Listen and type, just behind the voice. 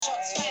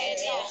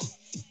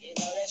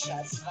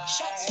Shots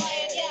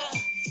fired, yeah.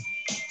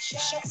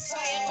 Shots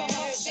fired for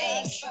fuck's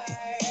sake.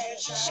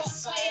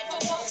 Shots fired for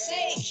fuck's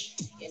sake.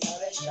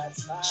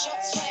 Shots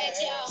fired,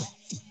 yeah.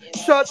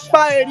 Shots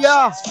fired, yeah.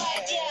 Shots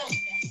fired, yeah.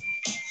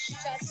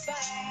 Shots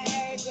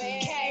fired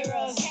with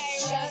Kairos.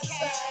 Shots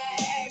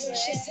fired with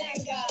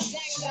Shizanga.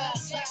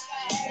 Shots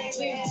fired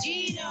with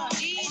Gino.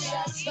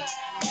 Shots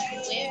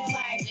fired with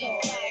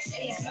Michael.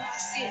 Face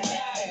mask it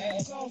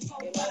down. Grown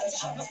folk about to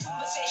have a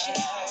conversation.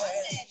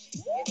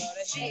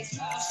 Face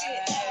mask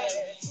it down.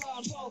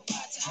 Grown folk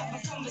about to have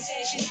a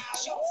conversation.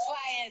 Shots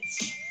fired.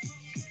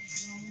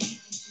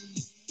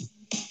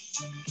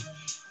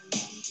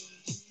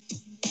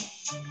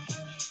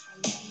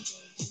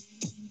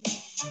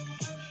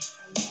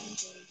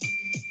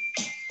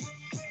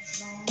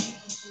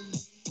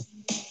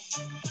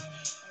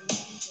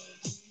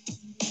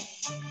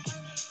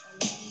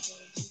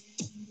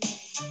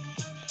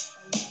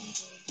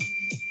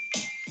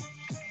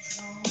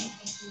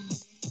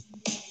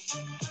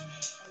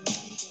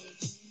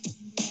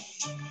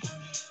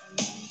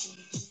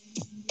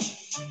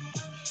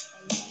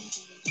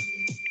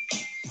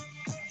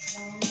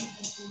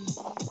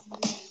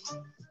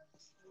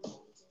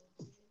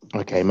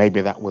 Okay,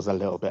 maybe that was a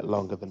little bit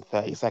longer than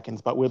 30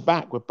 seconds, but we're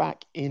back. We're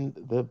back in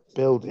the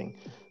building.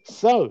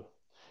 So,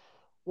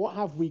 what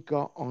have we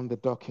got on the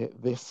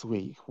docket this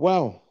week?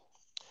 Well,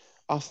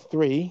 us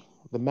three,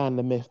 the man,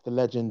 the myth, the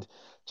legend,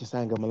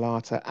 Chisanga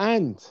Malata,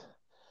 and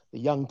the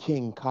young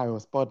king,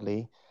 Kairos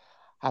Bodley,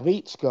 have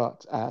each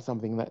got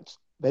something that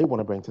they want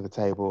to bring to the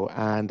table.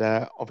 And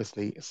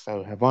obviously,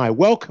 so have I.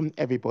 Welcome,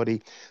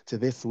 everybody, to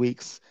this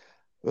week's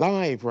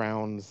live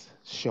rounds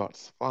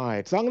shots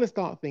fired. So, I'm going to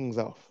start things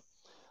off.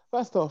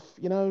 First off,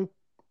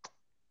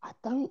 I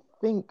don't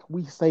think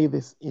we say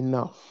this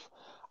enough.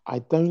 I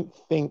don't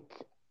think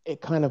it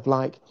kind of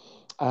like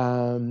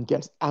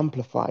gets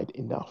amplified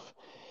enough.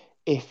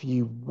 If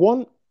you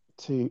want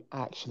to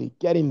actually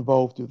get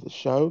involved with the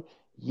show,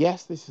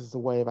 yes, this is a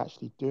way of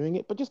actually doing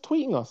it, but just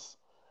tweeting us.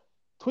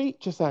 Tweet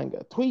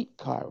Chisanga, tweet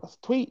Kairos,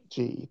 tweet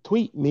G,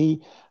 tweet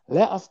me.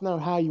 Let us know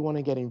how you want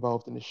to get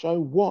involved in the show,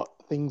 what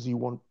things you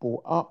want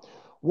brought up,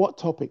 what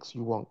topics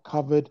you want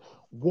covered,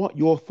 what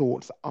your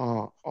thoughts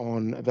are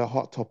on the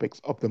hot topics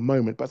of the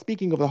moment. But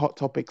speaking of the hot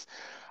topics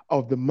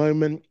of the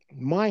moment,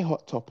 my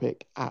hot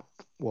topic at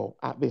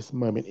this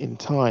moment in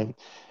time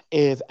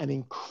is an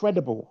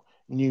incredible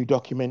new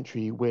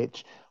documentary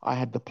which I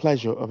had the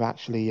pleasure of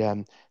actually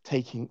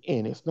taking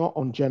in. It's not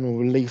on general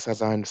release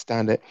as I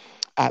understand it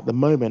at the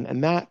moment,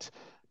 and that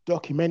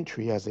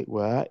documentary, as it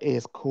were,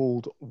 is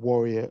called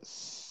Warrior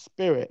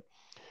Spirit.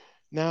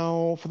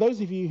 Now, for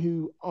those of you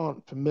who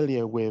aren't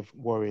familiar with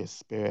Warrior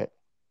Spirit,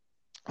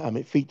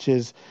 it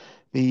features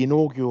the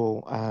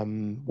inaugural,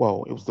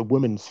 it was the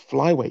women's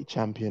flyweight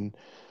champion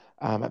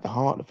at the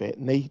heart of it,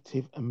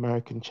 Native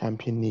American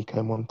champion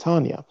Nico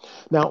Montana.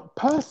 Now,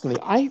 personally,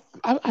 I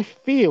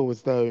feel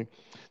as though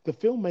the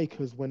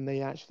filmmakers, when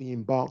they actually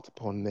embarked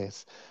upon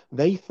this,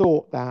 they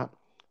thought that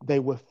they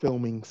were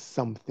filming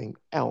something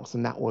else,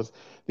 and that was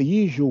the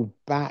usual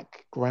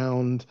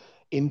background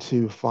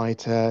into a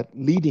fighter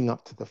leading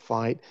up to the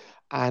fight,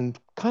 and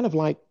kind of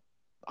like,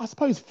 I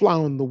suppose, fly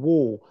on the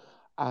wall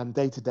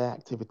day-to-day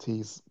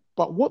activities.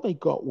 But what they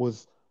got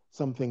was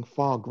something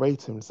far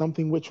greater and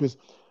something which was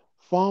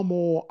far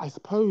more, I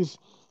suppose.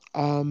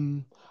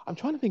 I'm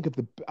trying to think of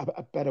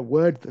a better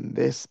word than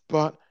this,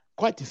 but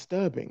quite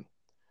disturbing.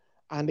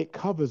 And it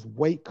covers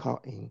weight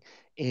cutting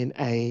in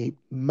a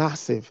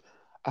massive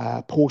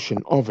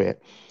portion of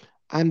it.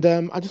 And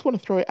I just want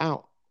to throw it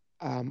out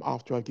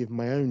after I give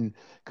my own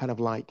kind of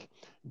like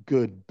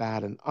good,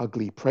 bad, and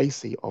ugly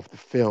précis of the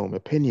film,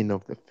 opinion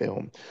of the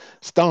film,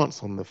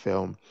 stance on the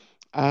film.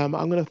 I'm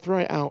going to throw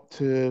it out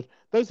to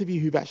those of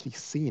you who've actually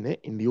seen it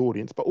in the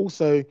audience, but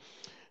also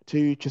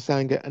to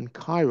Chisanga and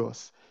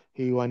Kairos,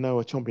 who I know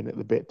are chomping at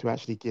the bit to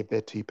actually give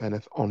their two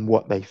penneth on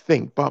what they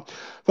think. But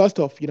first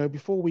off,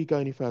 before we go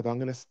any further, I'm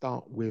going to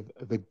start with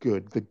the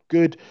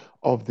good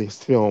of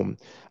this film.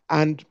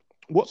 And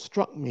what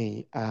struck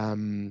me,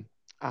 and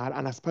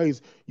I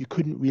suppose you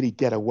couldn't really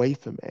get away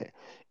from it,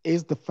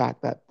 is the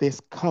fact that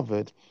this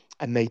covered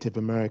a Native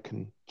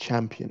American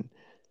champion.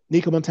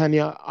 Nico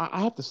Montana,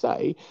 I have to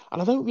say,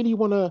 and I don't really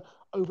want to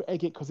over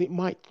egg it because it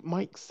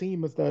might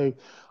seem as though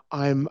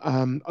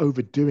I'm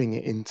overdoing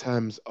it in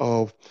terms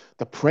of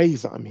the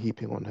praise that I'm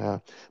heaping on her.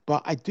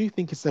 But I do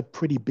think it's a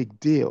pretty big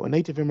deal. A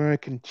Native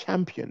American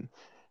champion,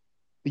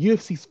 the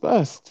UFC's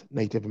first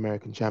Native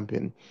American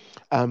champion.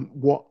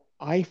 What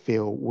I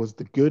feel was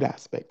the good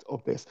aspect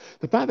of this,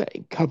 the fact that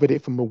it covered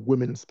it from a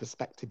women's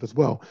perspective as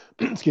well.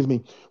 Excuse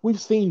me. We've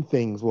seen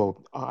things,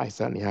 well, I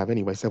certainly have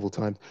anyway, several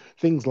times,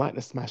 things like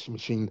The Smashing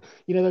Machine,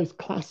 those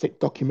classic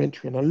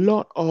documentary, and a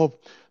lot of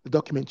the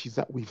documentaries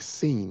that we've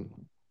seen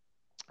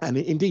and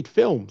indeed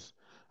films,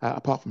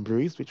 apart from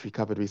Bruce, which we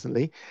covered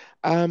recently,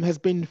 has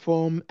been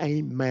from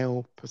a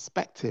male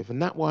perspective, and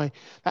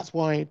that's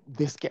why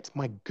this gets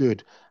my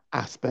good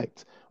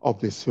aspect of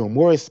this film.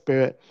 Warrior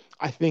Spirit,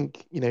 I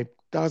think,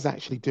 does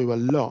actually do a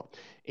lot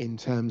in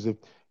terms of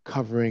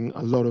covering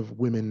a lot of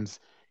women's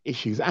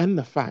issues, and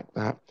the fact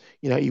that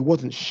he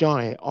wasn't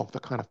shy of the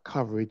kind of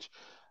coverage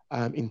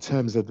in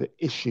terms of the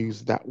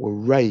issues that were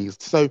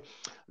raised. So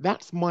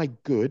that's my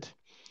good.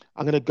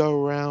 I'm going to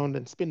go around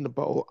and spin the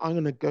bottle. I'm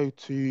going to go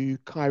to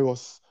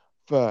Kairos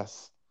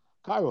first.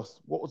 Kairos,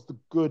 what was the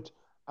good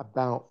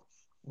about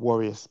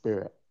Warrior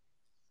Spirit?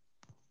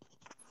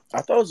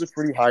 I thought it was a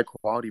pretty high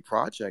quality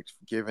project,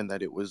 given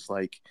that it was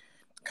like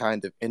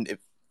kind of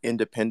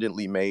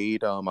independently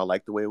made. I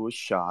liked the way it was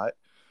shot.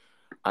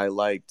 I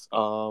liked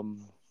I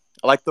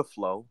liked the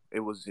flow. It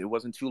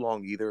wasn't too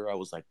long either. I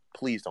was like,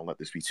 please don't let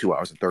this be 2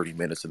 hours and 30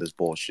 minutes of this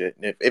bullshit.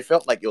 And it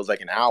felt like it was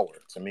like an hour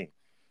to me.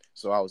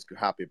 So I was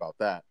happy about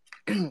that,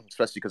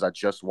 especially because I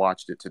just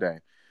watched it today.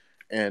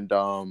 And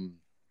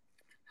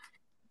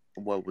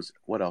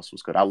what else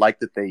was good? I like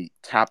that they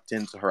tapped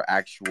into her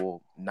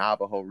actual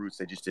Navajo roots.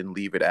 They just didn't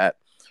leave it at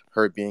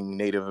her being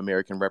Native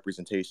American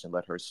representation.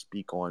 Let her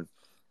speak on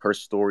her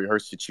story, her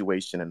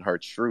situation, and her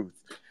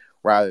truth,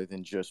 rather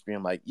than just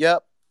being like,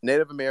 "Yep,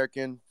 Native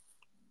American,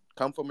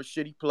 come from a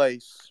shitty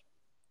place.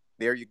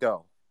 There you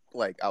go."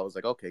 Like I was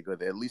like, okay,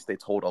 good. At least they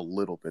told a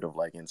little bit of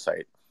like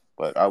insight,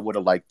 but I would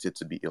have liked it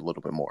to be a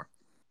little bit more.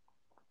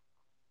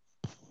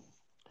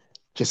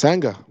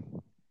 Chisanga,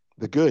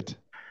 the good.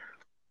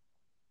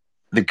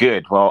 The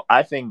good. Well,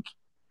 I think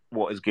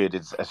what is good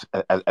is,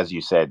 as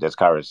you said, as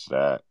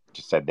Karis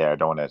just said there. I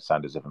don't want to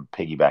sound as if I'm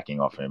piggybacking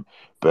off him,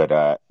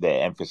 but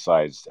they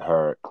emphasized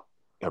her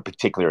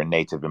particular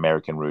Native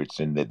American roots,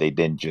 and that they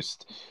didn't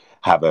just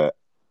have a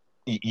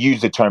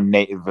use the term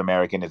Native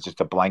American as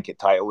just a blanket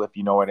title, if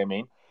you know what I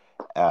mean.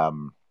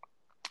 Um,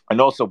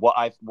 and also, what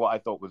I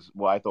thought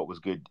was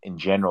good in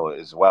general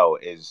as well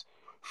is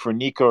for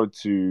Nico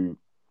to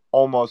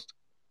almost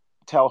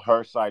tell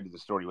her side of the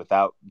story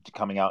without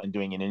coming out and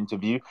doing an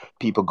interview,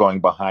 people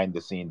going behind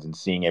the scenes and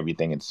seeing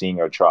everything and seeing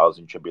her trials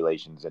and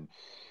tribulations. And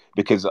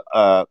because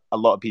a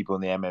lot of people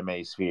in the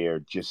MMA sphere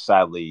just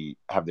sadly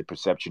have the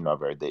perception of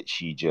her that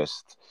she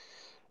just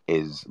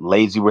is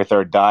lazy with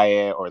her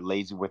diet or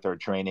lazy with her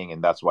training,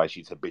 and that's why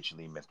she's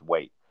habitually missed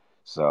weight.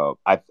 So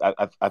I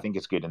think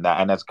it's good in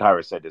that, and as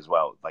Kyra said as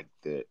well, like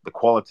the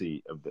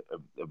quality of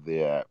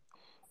the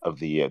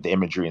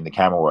imagery and the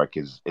camera work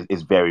is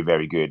very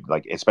very good.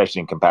 Like especially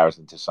in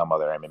comparison to some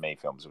other MMA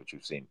films which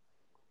we've seen.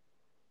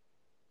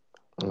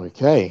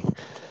 Okay.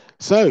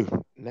 So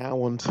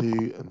now on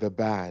to the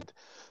bad.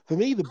 For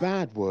me, the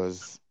bad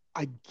was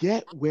I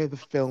get where the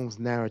film's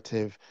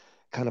narrative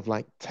kind of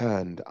like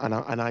turned, and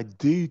I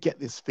do get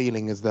this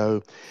feeling as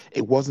though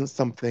it wasn't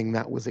something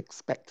that was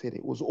expected.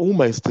 It was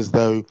almost as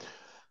though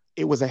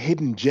it was a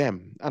hidden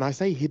gem. And I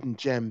say hidden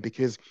gem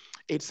because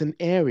it's an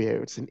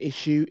area, it's an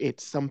issue,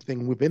 it's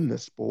something within the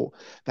sport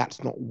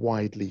that's not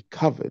widely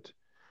covered.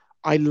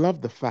 I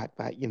love the fact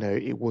that,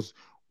 it was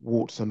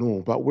warts and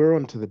all, but we're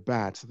on to the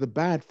bad. So the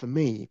bad for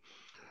me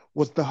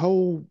was the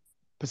whole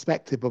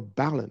perspective of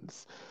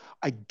balance.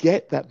 I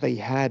get that they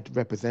had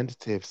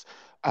representatives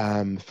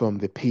from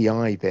the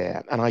PI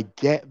there, and I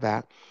get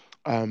that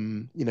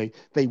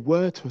they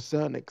were to a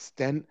certain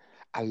extent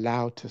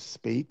allowed to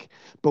speak.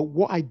 But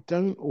what I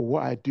don't, or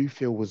what I do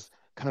feel was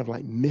kind of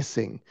like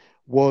missing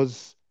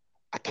was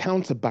a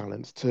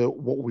counterbalance to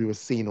what we were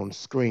seeing on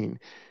screen.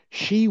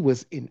 She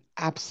was in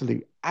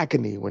absolute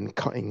agony when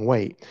cutting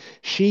weight.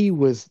 She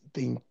was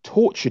being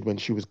tortured when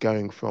she was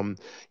going from,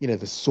 the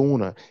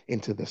sauna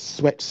into the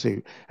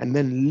sweatsuit and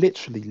then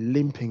literally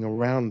limping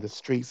around the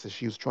streets as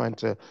she was trying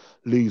to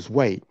lose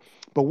weight.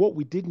 But what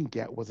we didn't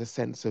get was a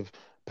sense of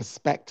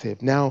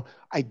perspective. Now,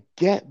 I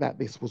get that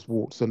this was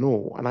warts and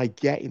all, and I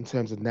get in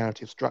terms of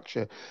narrative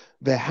structure,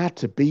 there had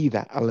to be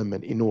that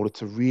element in order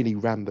to really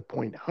ram the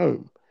point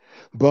home.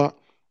 But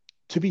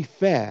to be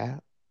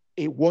fair,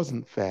 it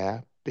wasn't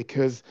fair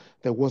because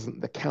there wasn't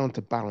the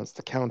counterbalance,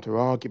 the counter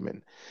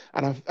argument.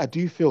 And I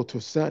do feel to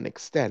a certain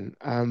extent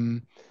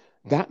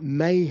that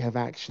may have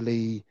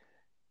actually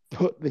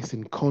put this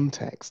in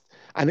context.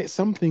 And it's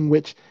something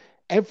which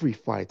every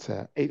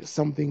fighter, it's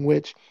something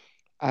which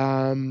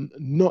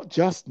not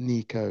just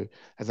Nico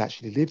has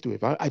actually lived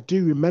with. I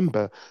do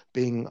remember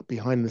being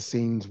behind the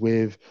scenes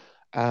with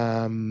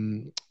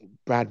um,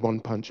 Brad One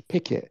Punch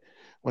Pickett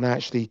when I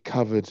actually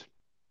covered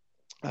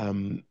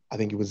I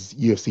think it was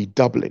UFC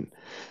Dublin.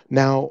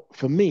 Now,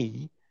 for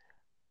me,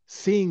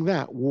 seeing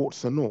that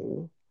warts and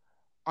all,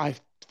 I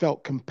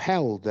felt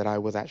compelled that I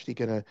was actually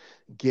going to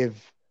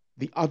give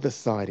the other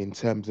side in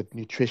terms of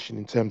nutrition,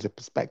 in terms of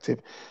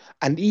perspective.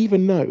 And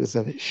even though it was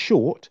a bit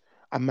short,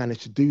 I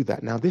managed to do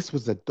that. Now, this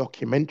was a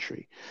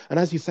documentary. And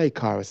as you say,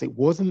 Kairos, it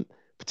wasn't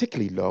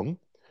particularly long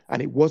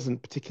and it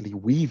wasn't particularly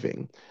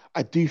weaving.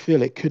 I do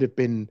feel it could have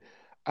been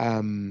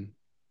um,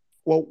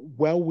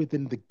 well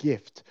within the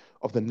gift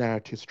of the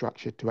narrative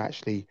structure to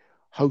actually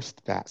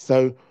host that.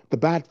 So the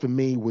bad for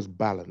me was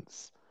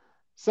balance.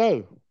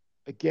 So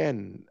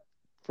again,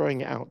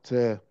 throwing it out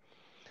to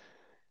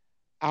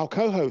our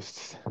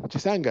co-hosts,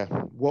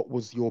 Chisanga, what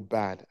was your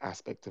bad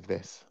aspect of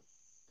this?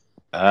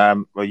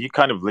 Well, you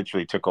kind of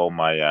literally took all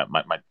my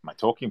my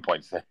talking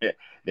points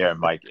there,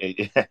 Mike.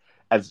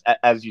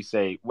 as you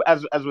say,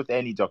 as with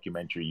any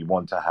documentary, you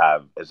want to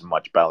have as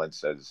much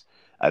balance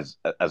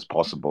as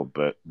possible.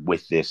 But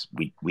with this,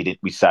 we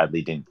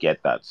sadly didn't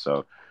get that.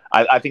 So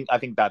I think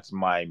that's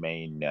my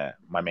main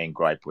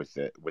gripe with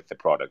the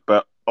product.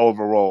 But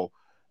overall,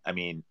 I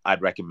mean,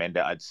 I'd recommend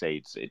it. I'd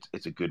say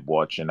it's a good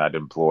watch, and I'd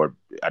implore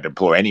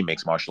any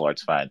mixed martial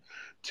arts fan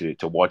to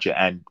watch it,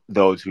 and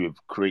those who have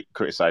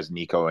criticized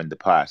Nico in the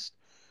past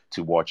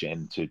to watch it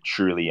and to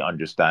truly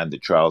understand the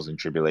trials and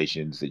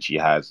tribulations that she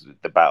has,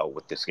 the battle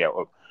with the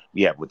scale.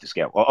 Yeah, with the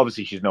scale. Well,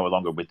 obviously, she's no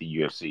longer with the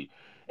UFC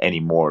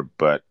anymore,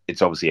 but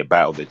it's obviously a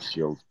battle that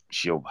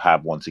she'll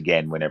have once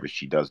again whenever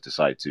she does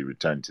decide to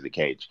return to the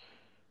cage.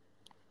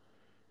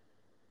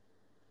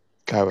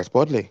 Kairos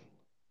Bodley.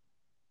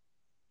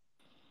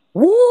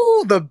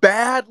 Woo, the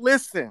bad.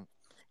 Listen,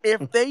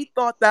 if they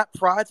thought that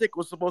project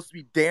was supposed to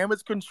be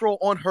damage control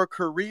on her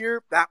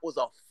career, that was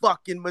a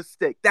fucking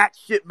mistake. That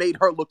shit made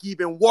her look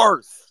even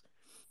worse.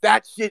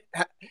 That shit.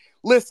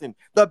 Listen,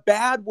 the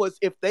bad was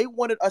if they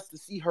wanted us to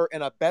see her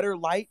in a better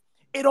light,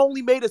 it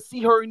only made us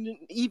see her in an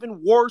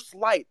even worse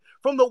light.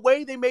 From the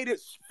way they made it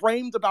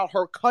framed about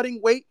her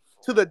cutting weight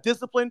to the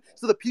discipline,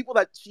 to the people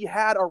that she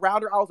had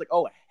around her, I was like,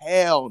 oh,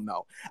 hell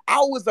no. I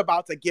was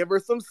about to give her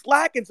some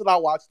slack until I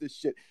watched this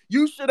shit.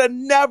 You should have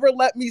never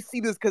let me see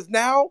this, because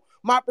now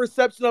my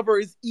perception of her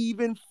is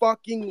even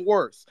fucking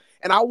worse.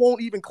 And I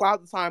won't even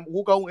cloud the time.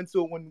 We'll go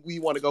into it when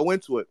we want to go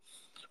into it.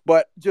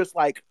 But just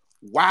like,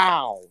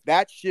 wow,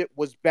 that shit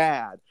was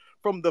bad.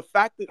 From the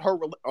fact that her...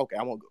 Okay,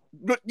 I won't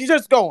go. You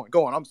just go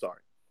on. I'm sorry.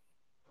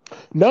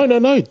 No.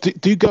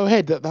 Do go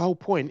ahead. The whole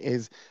point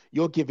is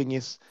you're giving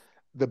us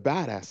the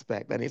bad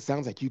aspect, and it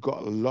sounds like you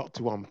got a lot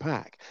to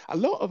unpack. A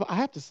lot of, I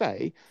have to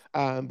say,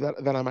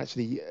 that I'm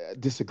actually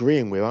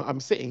disagreeing with. I'm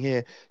sitting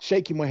here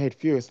shaking my head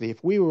furiously.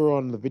 If we were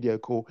on the video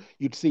call,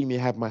 you'd see me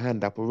have my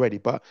hand up already.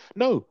 But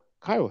no,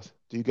 Kairos,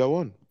 do go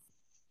on.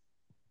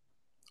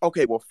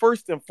 Okay, well,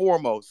 first and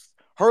foremost,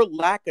 her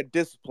lack of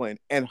discipline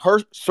and her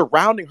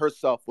surrounding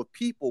herself with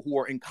people who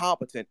are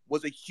incompetent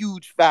was a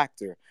huge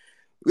factor.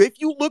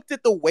 If you looked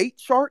at the weight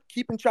chart,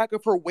 keeping track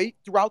of her weight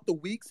throughout the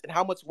weeks and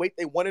how much weight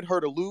they wanted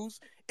her to lose,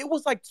 it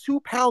was like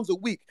 2 pounds a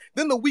week.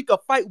 Then the week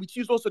of fight week,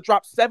 she was supposed to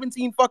drop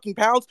 17 fucking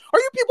pounds. Are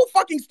you people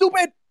fucking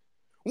stupid?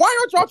 Why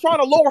aren't y'all trying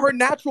to lower her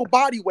natural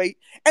body weight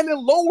and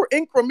then lower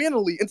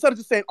incrementally instead of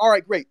just saying, all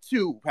right, great,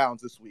 2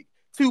 pounds this week,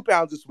 2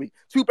 pounds this week,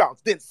 2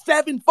 pounds, then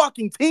 7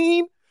 fucking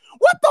team?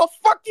 What the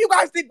fuck do you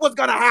guys think was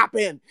gonna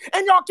happen?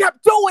 And y'all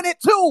kept doing it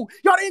too.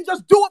 Y'all didn't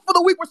just do it for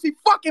the week where she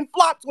fucking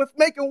flopped with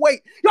making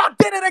weight. Y'all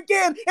did it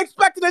again,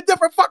 expecting a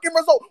different fucking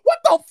result. What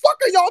the fuck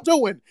are y'all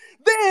doing?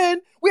 Then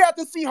we had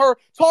to see her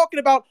talking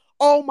about,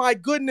 oh my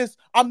goodness,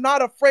 I'm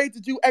not afraid to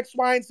do X,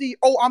 Y, and Z.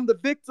 Oh, I'm the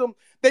victim.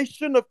 They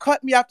shouldn't have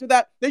cut me after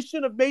that. They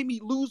shouldn't have made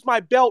me lose my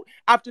belt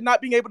after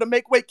not being able to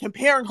make weight,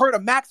 comparing her to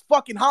Max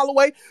fucking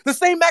Holloway. The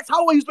same Max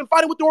Holloway who's been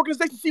fighting with the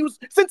organization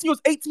since he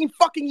was 18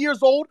 fucking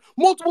years old,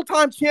 multiple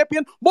time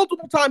champion,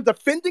 multiple time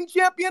defending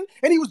champion,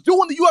 and he was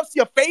doing the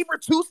UFC a favor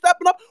too,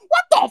 stepping up.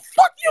 What the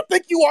fuck do you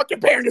think you are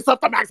comparing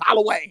yourself to Max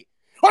Holloway?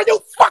 Are you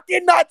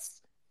fucking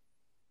nuts?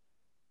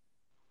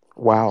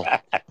 Wow.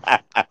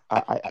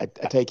 I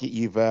take it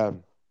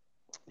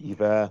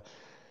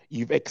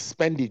you've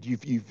expended,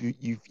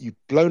 you've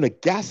blown a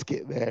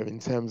gasket there in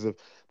terms of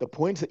the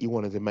points that you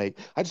wanted to make.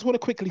 I just want to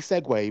quickly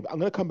segue. I'm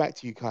going to come back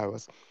to you,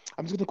 Kairos.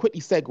 I'm just going to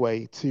quickly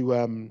segue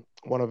to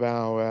one of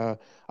our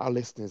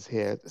listeners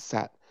here,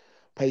 sat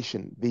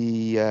patient,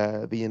 the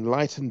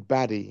enlightened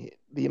baddie.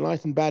 The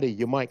enlightened baddie,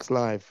 your mic's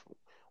live.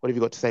 What have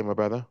you got to say, my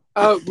brother?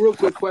 Real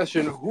quick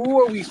question.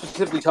 Who are we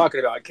specifically talking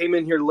about? I came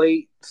in here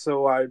late,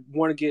 so I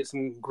want to get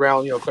some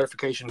ground,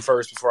 clarification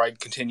first before I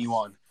continue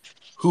on.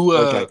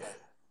 Okay.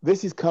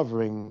 This is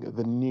covering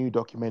the new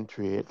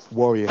documentary. It's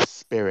Warrior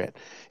Spirit.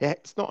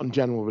 It's not on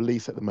general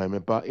release at the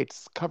moment, but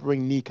it's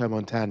covering Nico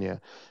Montana,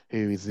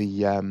 who is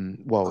the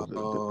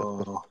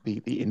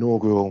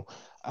inaugural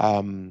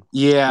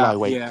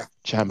flyweight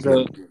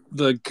champion.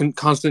 The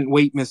constant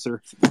weight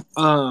misser.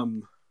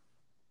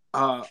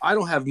 I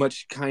don't have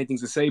much kind of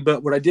things to say,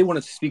 but what I did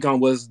want to speak on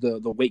was the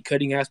weight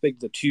cutting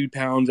aspect, the 2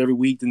 pounds every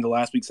week, then the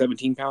last week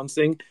 17 pounds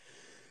thing.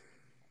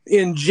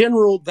 In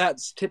general,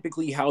 that's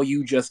typically how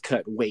you just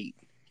cut weight.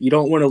 You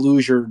don't want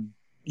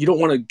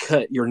to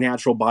cut your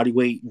natural body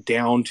weight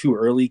down too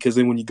early, because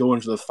then when you go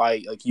into the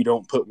fight, like, you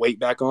don't put weight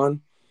back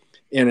on.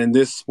 And in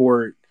this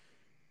sport,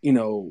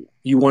 you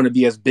want to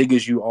be as big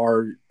as you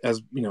are,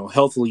 as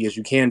healthily as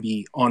you can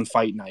be on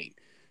fight night.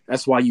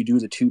 That's why you do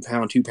the 2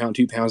 pounds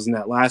in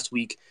that last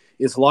week.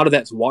 Is a lot of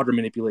that's water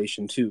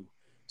manipulation too.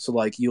 So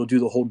like, you'll do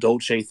the whole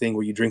Dolce thing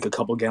where you drink a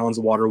couple gallons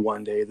of water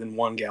one day, then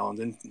 1 gallon,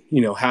 then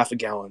half a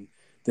gallon,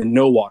 then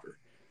no water.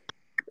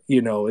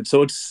 And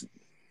so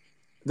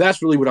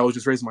that's really what I was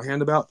just raising my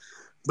hand about.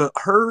 But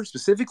her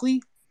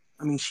specifically,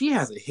 I mean, she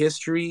has a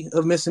history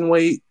of missing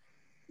weight,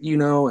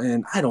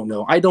 and I don't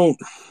know. I don't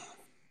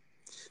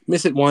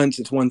miss it once,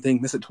 it's one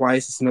thing. Miss it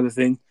twice, it's another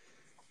thing.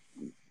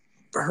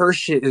 Her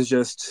shit is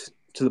just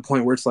to the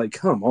point where it's like,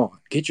 come on,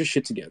 get your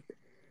shit together.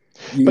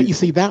 But you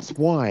see, that's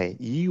why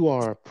you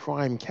are a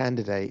prime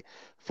candidate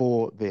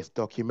for this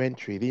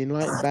documentary. The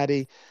Enlightened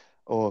Baddie,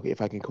 or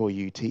if I can call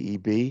you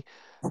TEB,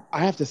 I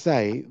have to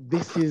say,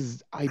 this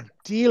is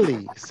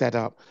ideally set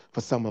up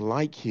for someone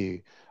like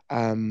you,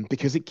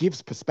 because it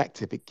gives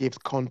perspective, it gives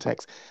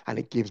context, and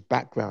it gives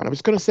background. I'm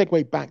just going to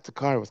segue back to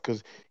Kairos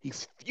because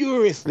he's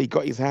furiously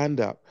got his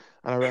hand up,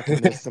 and I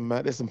reckon there's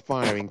some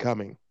firing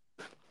coming.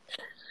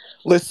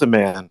 Listen,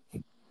 man,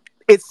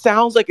 it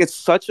sounds like it's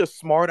such a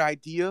smart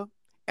idea,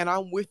 and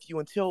I'm with you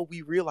until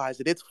we realize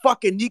it. It's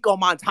fucking Nico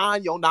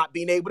Montano not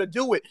being able to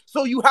do it,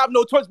 so you have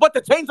no choice but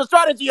to change the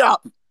strategy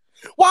up.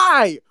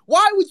 Why?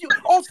 Why would you?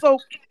 Also,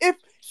 if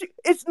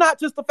it's not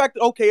just the fact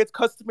that, okay, it's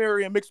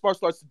customary in mixed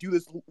martial arts to do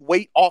this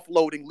weight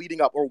offloading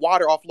leading up or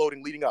water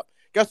offloading leading up.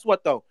 Guess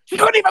what, though? She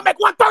couldn't even make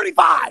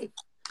 135.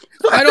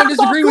 So I don't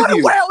disagree with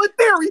you. Well, in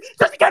theory,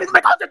 she can't even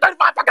make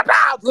 135 fucking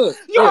pounds. Look,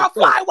 You're a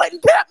flyweight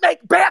and can't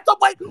make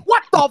bantamweight.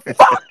 What the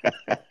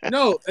fuck?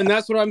 No, and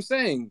that's what I'm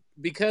saying.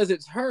 Because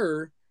it's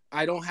her,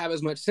 I don't have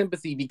as much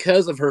sympathy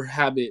because of her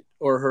habit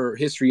or her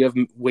history of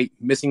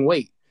missing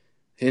weight.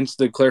 Hence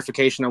the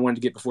clarification I wanted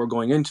to get before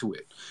going into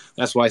it.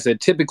 That's why I said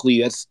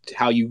typically that's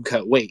how you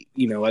cut weight.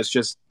 That's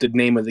just the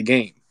name of the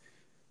game.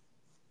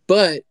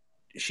 But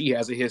she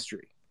has a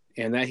history.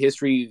 And that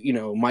history,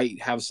 might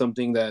have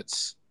something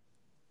that's,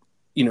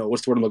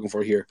 what's the word I'm looking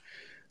for here?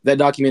 That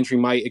documentary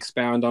might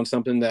expound on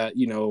something that,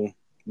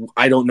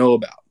 I don't know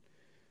about.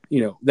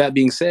 That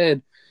being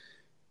said,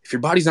 if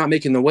your body's not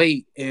making the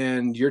weight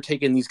and you're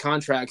taking these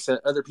contracts that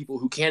other people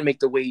who can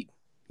make the weight,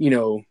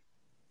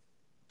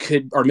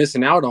 are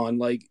missing out on,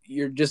 like,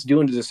 you're just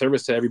doing a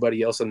disservice to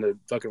everybody else in the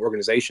fucking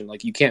organization.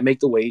 Like, you can't make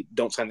the weight,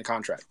 don't sign the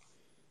contract.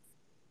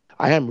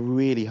 I am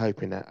really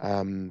hoping that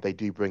they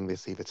do bring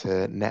this either to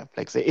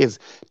Netflix. It is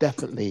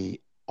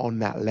definitely on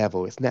that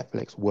level. It's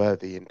Netflix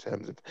worthy in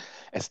terms of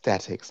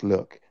aesthetics,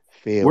 look,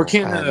 feel. Where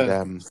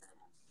can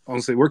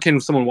honestly, where can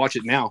someone watch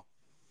it now?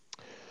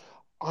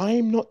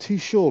 I'm not too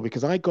sure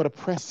because I got a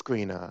press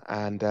screener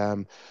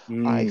and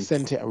I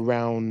sent it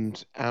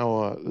around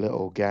our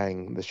little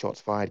gang, the Shots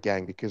Fired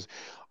gang, because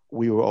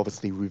we were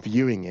obviously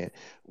reviewing it.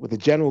 With the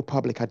general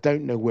public, I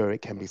don't know where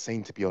it can be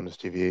seen, to be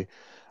honest with you.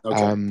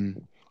 Okay.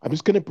 I'm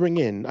just going to bring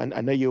in, and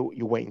I know you're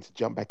waiting to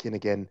jump back in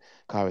again,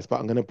 Kairos, but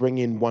I'm going to bring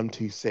in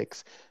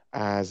 126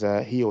 as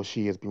he or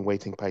she has been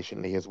waiting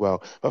patiently as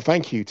well. But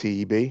thank you,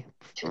 TEB.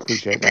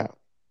 Appreciate that.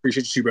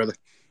 Appreciate you too, brother.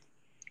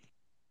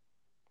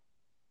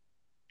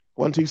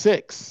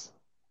 126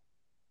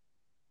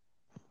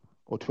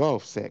 or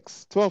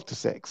 12-6,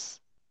 12-6.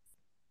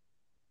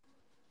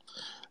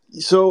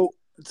 So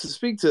to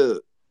speak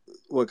to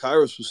what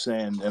Kairos was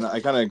saying, and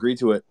I kind of agree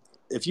to it,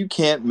 if you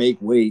can't make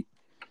weight,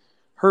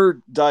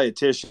 her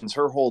dietitians,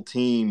 her whole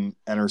team,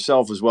 and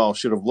herself as well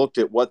should have looked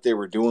at what they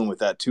were doing with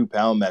that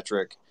 2-pound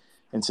metric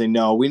and say,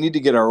 no, we need to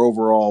get our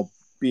overall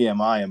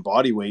BMI and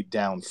body weight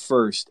down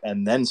first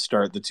and then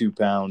start the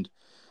 2-pound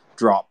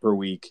drop per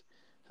week.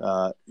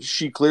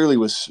 She clearly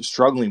was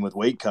struggling with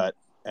weight cut,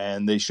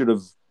 and they should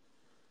have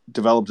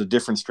developed a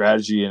different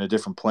strategy and a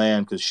different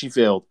plan because she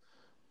failed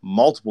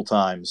multiple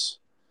times.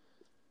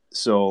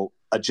 So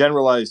a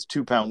generalized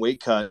 2-pound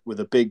weight cut with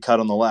a big cut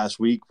on the last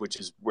week, which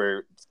is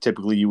where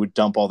typically you would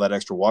dump all that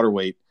extra water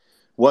weight,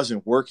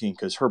 wasn't working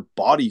because her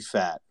body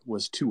fat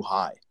was too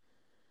high.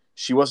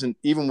 She wasn't,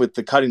 even with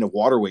the cutting of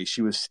water weight,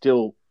 she was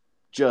still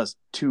just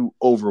too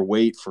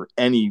overweight for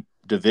any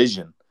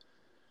division.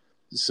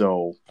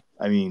 So,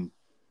 I mean,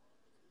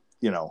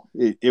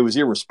 it was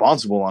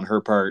irresponsible on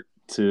her part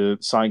to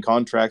sign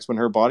contracts when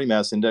her body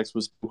mass index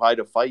was too high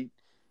to fight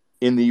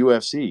in the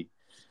UFC.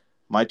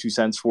 My 2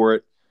 cents for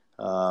it.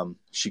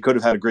 She could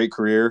have had a great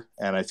career,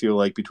 and I feel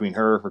like between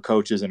her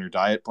coaches, and her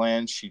diet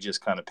plan, she just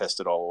kind of pissed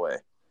it all away.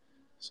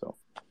 So,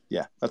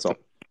 yeah, that's all.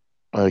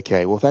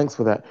 Okay, well, thanks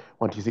for that,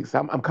 126.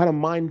 I'm kind of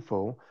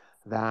mindful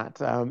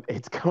that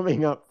it's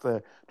coming up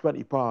to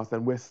 20 past,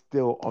 and we're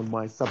still on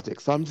my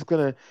subject. So I'm just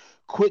going to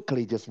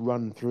quickly just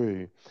run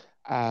through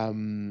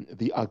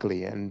the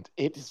ugly, and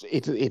it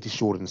is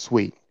short and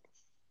sweet.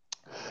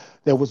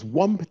 There was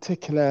one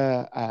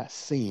particular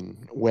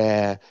scene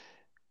where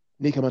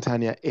Nika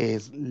Montano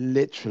is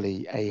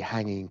literally a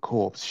hanging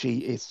corpse. She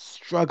is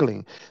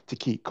struggling to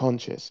keep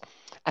conscious,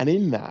 and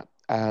in that,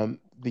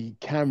 the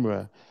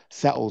camera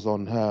settles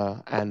on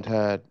her and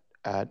her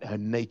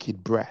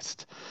naked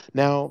breast.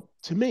 Now,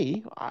 to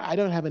me, I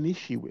don't have an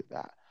issue with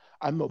that.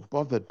 I'm not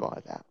bothered by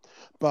that.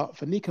 But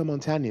for Nika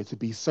Montano to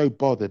be so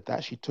bothered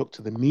that she took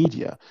to the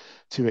media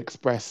to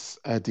express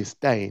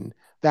disdain,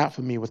 that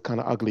for me was kind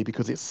of ugly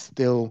because it's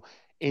still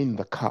in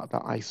the cut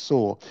that I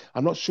saw.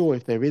 I'm not sure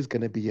if there is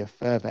going to be a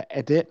further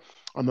edit.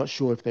 I'm not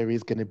sure if there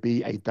is going to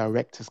be a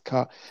director's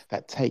cut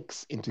that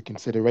takes into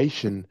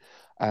consideration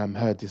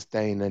her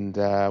disdain and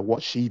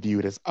what she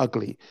viewed as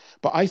ugly.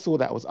 But I saw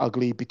that was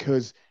ugly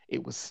because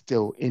it was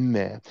still in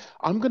there.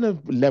 I'm going to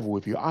level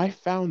with you. I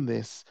found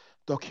this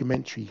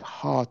documentary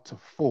hard to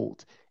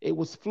fault. It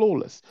was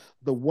flawless.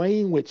 The way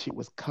in which it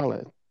was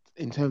colored,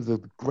 in terms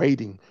of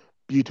grading,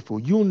 beautiful.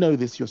 You'll know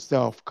this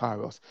yourself,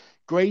 Kairos.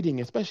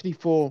 Grading, especially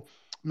for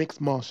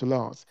mixed martial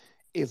arts,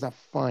 is a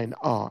fine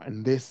art,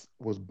 and this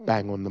was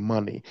bang on the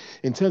money.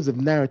 In terms of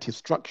narrative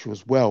structure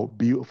as well,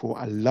 beautiful.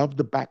 I love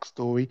the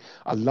backstory.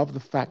 I love the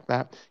fact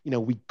that,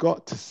 we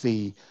got to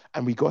see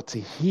and we got to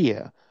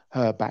hear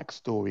her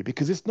backstory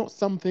because it's not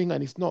something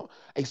and it's not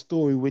a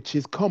story which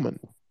is common.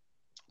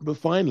 But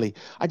finally,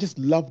 I just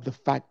love the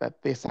fact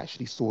that this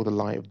actually saw the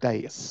light of day.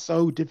 It's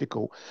so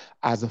difficult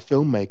as a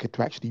filmmaker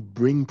to actually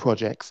bring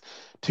projects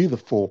to the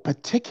fore,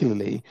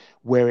 particularly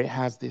where it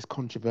has this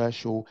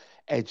controversial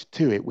edge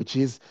to it, which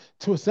is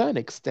to a certain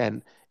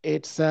extent,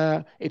 it's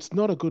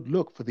not a good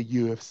look for the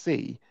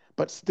UFC,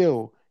 but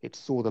still it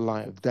saw the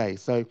light of day.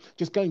 So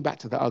just going back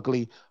to the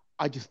ugly,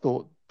 I just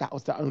thought that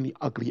was the only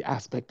ugly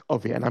aspect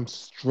of it, and I'm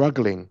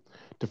struggling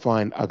to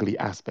find ugly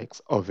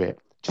aspects of it.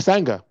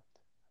 Chisanga,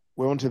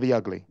 we're on to the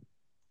ugly.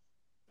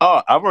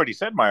 Oh, I've already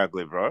said my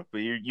ugly, bro. But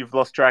you've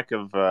lost track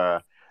of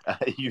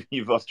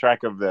you've lost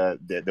track of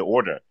the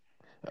order.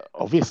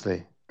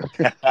 Obviously,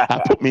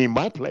 that put me in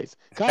my place.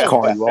 He's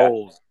calling you Kairos,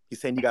 old. He's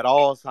saying you got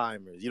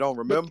Alzheimer's. You don't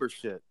remember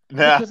shit.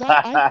 because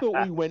I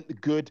thought we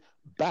went good,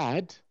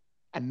 bad,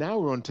 and now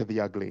we're on to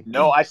the ugly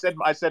No, I said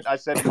my I said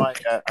at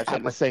the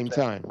my same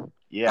time.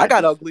 yeah. I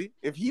got ugly.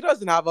 If he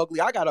doesn't have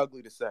ugly, I got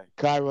ugly to say.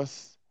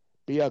 Kairos,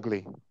 be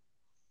ugly.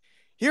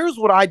 Here's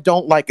what I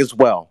don't like as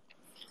well.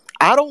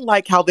 I don't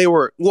like how they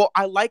were. Well,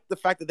 I like the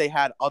fact that they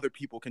had other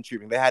people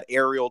contributing. They had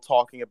Ariel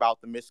talking about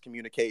the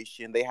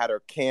miscommunication. They had her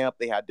camp.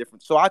 They had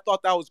different. So I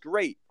thought that was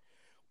great.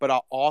 But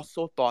I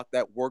also thought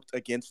that worked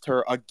against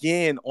her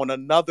again on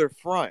another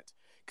front.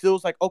 Because it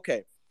was like,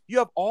 okay, you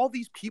have all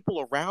these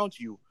people around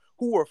you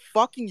who are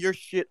fucking your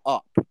shit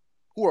up,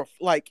 who are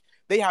like,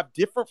 they have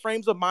different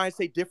frames of mind,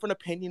 say different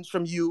opinions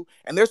from you.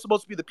 And they're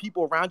supposed to be the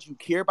people around you who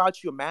care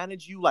about you and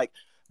manage you. Like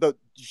the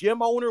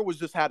gym owner was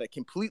just had a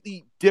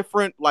completely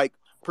different, like,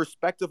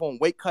 perspective on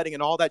weight cutting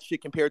and all that shit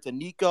compared to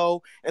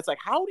Nico. It's like,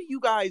 how do you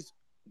guys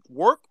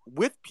work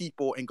with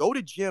people and go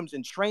to gyms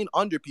and train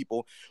under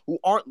people who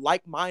aren't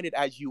like-minded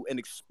as you and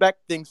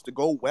expect things to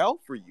go well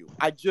for you?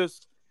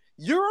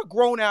 You're a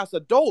grown-ass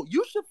adult.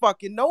 You should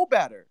fucking know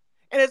better.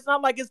 And it's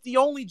not like it's the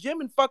only gym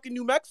in fucking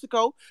New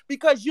Mexico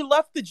because you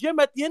left the gym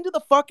at the end of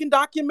the fucking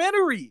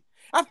documentary.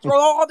 After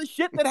all the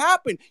shit that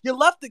happened, you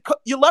left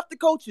the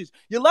coaches,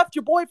 you left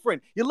your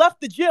boyfriend, you left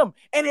the gym,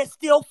 and it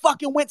still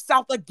fucking went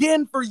south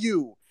again for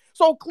you.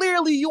 So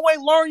clearly you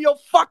ain't learned your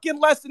fucking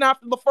lesson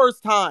after the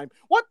first time.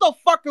 What the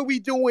fuck are we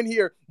doing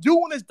here?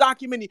 Doing this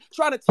documentary,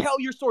 trying to tell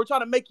your story,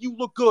 trying to make you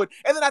look good,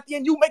 and then at the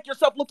end you make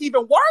yourself look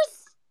even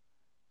worse?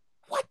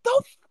 What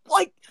the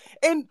like?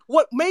 And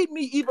what made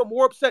me even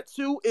more upset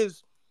too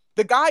is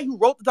the guy who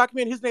wrote the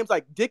documentary. His name's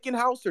like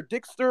Dickenhouse or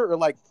Dickster or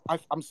like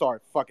I'm sorry,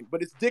 fucking,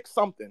 but it's Dick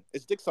something.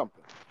 It's Dick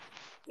something.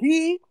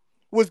 He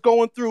was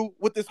going through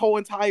with this whole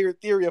entire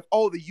theory of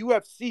the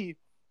UFC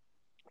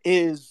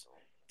is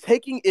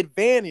taking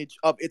advantage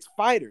of its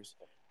fighters.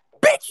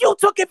 Bitch, you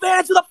took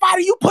advantage of the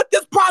fighter. You put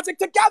this project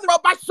together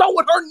by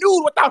showing her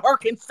nude without her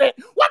consent.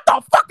 What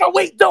the fuck are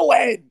we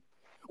doing?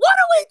 What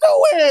are we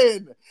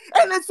doing?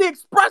 And then she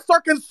expressed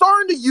her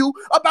concern to you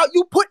about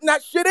you putting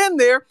that shit in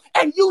there,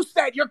 and you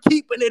said you're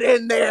keeping it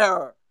in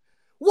there.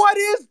 What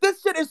is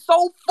this shit is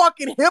so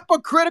fucking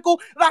hypocritical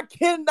that I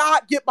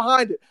cannot get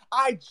behind it.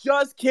 I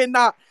just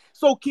cannot.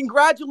 So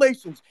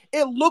congratulations.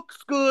 It looks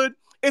good.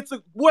 It's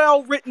a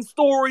well-written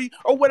story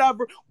or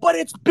whatever, but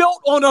it's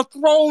built on a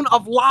throne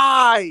of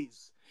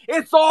lies.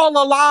 It's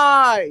all a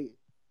lie.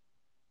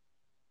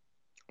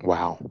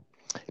 Wow,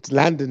 it's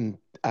Landon.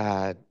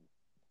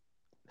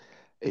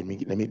 Let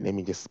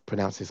me just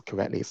pronounce this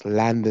correctly. It's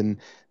Landon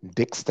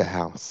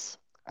Dixterhouse,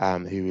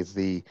 who is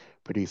the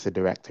producer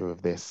director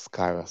of this.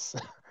 Kairos,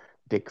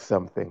 Dick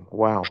something.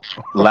 Wow.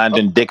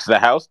 Landon Dick's the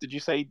house. Did you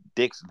say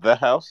Dick's the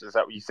house? Is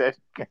that what you said?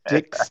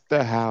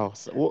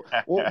 Dixterhouse. Well,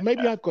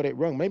 maybe I've got it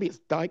wrong. Maybe it's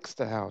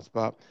Dyksterhouse,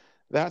 but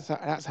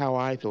that's how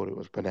I thought it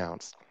was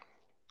pronounced.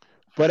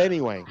 But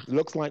anyway,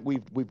 looks like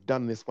we've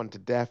done this one to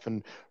death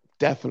and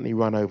definitely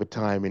run over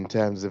time in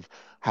terms of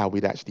how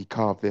we'd actually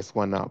carve this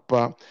one up.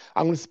 But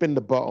I'm going to spin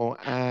the bottle,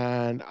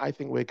 and I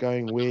think we're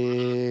going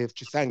with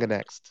Chisanga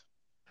next.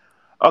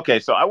 Okay,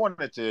 so I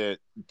wanted to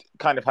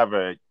kind of have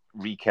a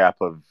recap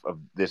of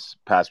this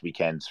past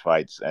weekend's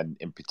fights, and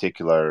in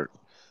particular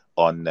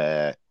on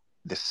the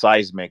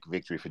seismic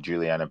victory for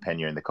Juliana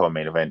Pena in the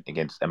co-main event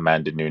against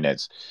Amanda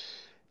Nunes.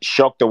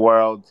 Shocked the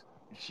world.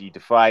 She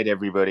defied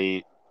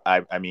everybody.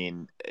 I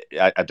mean,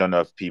 I don't know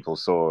if people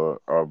saw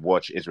or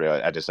watch Israel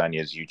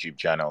Adesanya's YouTube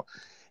channel.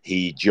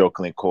 He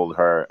jokingly called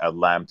her a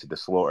lamb to the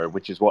slaughter,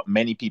 which is what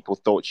many people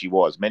thought she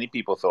was. Many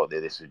people thought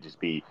that this would just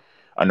be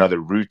another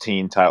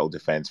routine title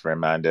defense for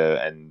Amanda,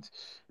 and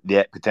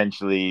yet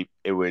potentially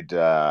it would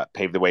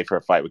pave the way for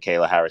a fight with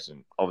Kayla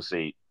Harrison.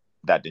 Obviously,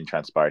 that didn't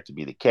transpire to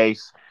be the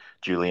case.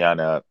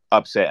 Juliana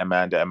upset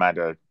Amanda.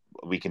 Amanda,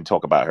 we can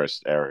talk about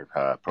her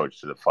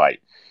approach to the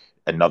fight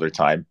another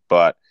time,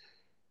 but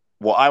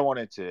what I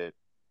wanted to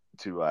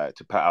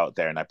put out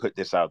there, and I put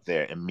this out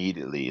there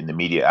immediately in the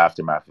media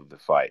aftermath of the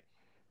fight,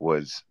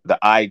 was that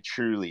I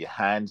truly,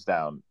 hands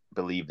down,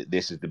 believe that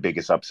this is the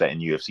biggest upset in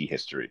UFC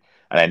history.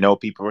 And I know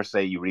people will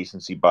say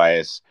recency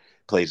bias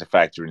plays a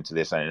factor into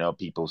this. And I know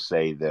people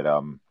say that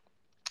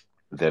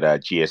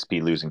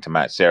GSP losing to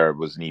Matt Serra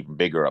was an even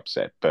bigger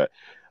upset. But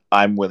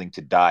I'm willing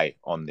to die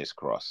on this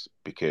cross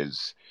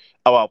because,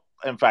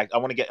 in fact, I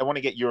want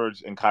to get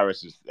yours and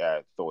Kyrus's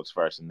thoughts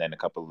first, and then a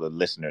couple of the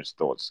listeners'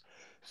 thoughts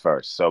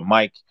first. So,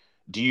 Mike,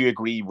 do you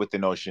agree with the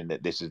notion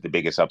that this is the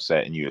biggest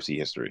upset in UFC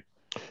history?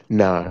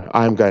 No,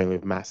 I'm going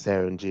with Matt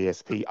Serra and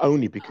GSP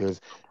only because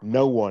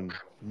no one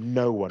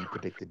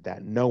predicted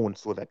that. No one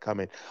saw that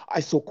coming. I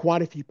saw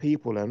quite a few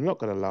people, and I'm not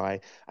going to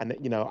lie, and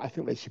I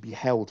think they should be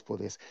held for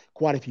this.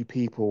 Quite a few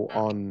people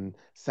on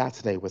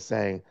Saturday were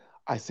saying,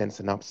 I sense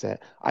an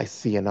upset. I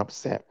see an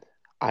upset.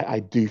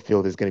 I do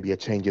feel there's going to be a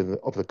change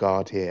of the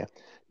guard here.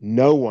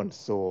 No one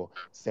saw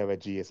Serra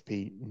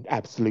GSP.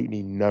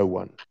 Absolutely no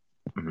one.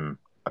 Mm-hmm.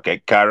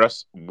 Okay,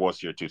 Kairos,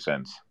 what's your 2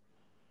 cents?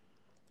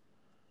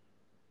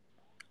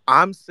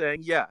 I'm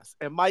saying yes.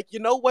 And Mike, you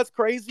know what's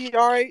crazy?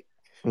 All right.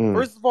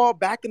 First of all,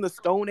 back in the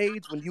Stone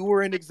Age when you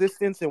were in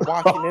existence and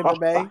watching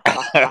MMA,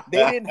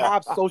 they didn't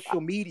have social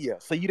media,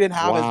 so you didn't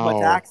have as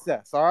much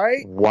access. All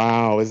right.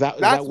 Wow.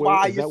 That's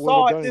why you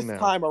saw it this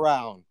time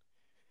around.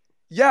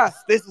 Yes,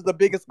 this is the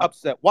biggest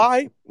upset.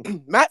 Why?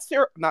 not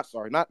Matt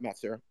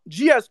Serra.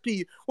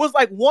 GSP was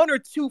like 1 or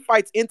 2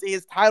 fights into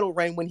his title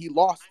reign when he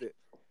lost it.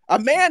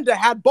 Amanda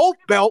had both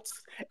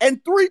belts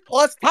and 3+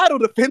 title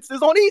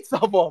defenses on each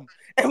of them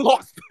and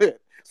lost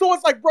it. So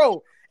it's like,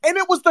 bro, and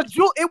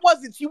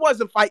she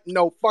wasn't fighting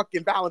no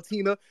fucking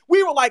Valentina.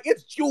 We were like,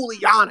 it's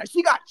Juliana.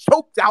 She got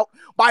choked out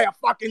by a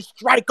fucking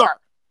striker,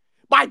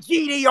 by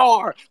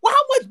GDR. Well,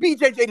 how much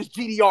BJJ does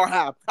GDR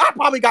have? I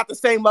probably got the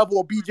same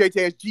level of BJJ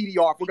as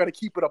GDR if we're going to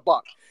keep it a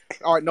buck.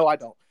 All right, no, I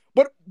don't.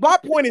 But my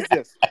point is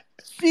this.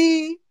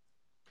 She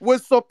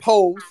was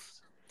supposed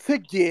to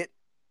get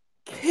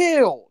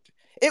killed.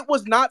 It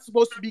was not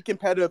supposed to be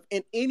competitive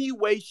in any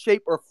way,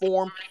 shape, or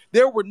form.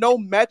 There were no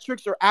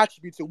metrics or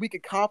attributes that we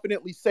could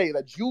confidently say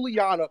that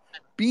Juliana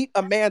beat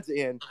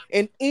Amanda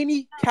in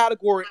any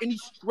category, any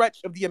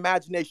stretch of the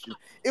imagination.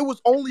 It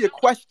was only a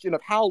question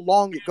of how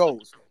long it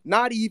goes,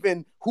 not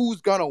even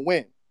who's gonna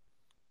win.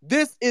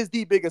 This is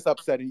the biggest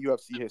upset in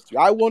UFC history.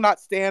 I will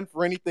not stand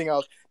for anything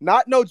else.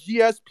 Not no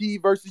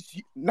GSP versus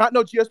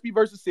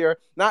Serra.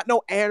 Not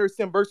no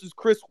Anderson versus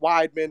Chris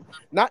Weidman.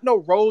 Not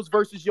no Rose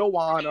versus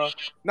Joanna.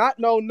 Not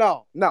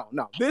no.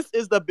 This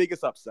is the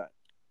biggest upset.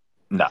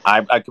 No,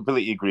 I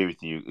completely agree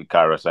with you,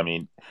 Kairos. I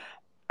mean,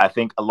 I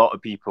think a lot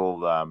of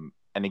people,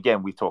 and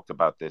again, we talked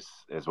about this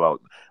as well.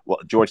 Well,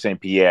 George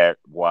St. Pierre,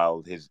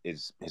 while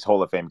his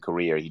Hall of Fame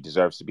career, he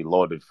deserves to be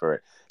lauded for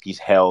it. He's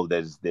held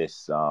as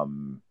this.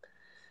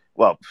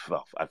 Well,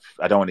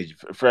 I don't want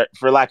to,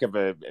 for lack of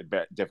a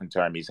different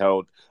term, he's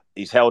held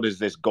as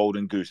this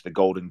golden goose, the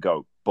golden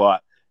goat.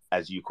 But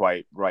as you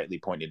quite rightly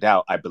pointed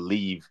out, I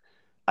believe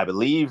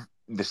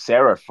the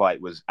Serra fight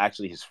was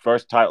actually his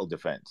first title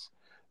defense.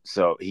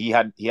 So he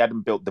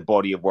hadn't built the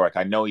body of work.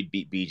 I know he'd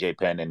beat BJ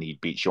Penn and he'd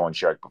beat Sean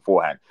Sherk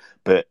beforehand,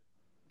 but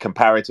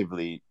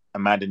comparatively,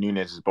 Amanda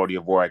Nunes' body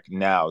of work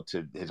now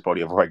to his body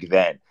of work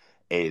then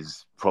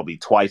is probably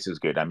twice as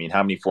good. I mean,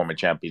 how many former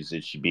champions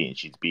did she beat?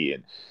 She's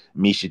beaten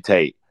Miesha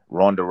Tate,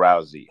 Ronda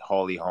Rousey,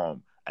 Holly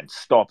Holm, and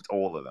stopped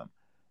all of them.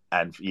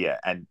 And yeah,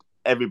 and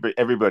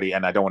everybody,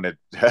 and I don't want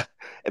to,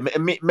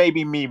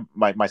 maybe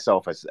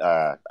myself, as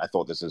I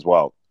thought this as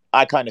well.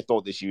 I kind of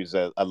thought that she was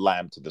a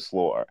lamb to the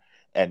slaughter,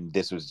 and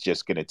this was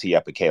just going to tee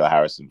up a Kayla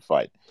Harrison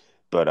fight.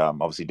 But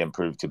obviously didn't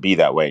prove to be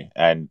that way.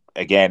 And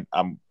again,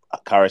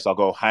 Kairos, I'll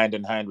go hand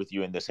in hand with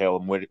you in this hill.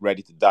 I'm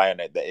ready to die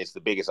on it. That it's the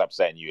biggest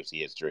upset in UFC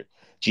history.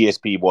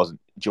 GSP wasn't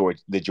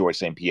George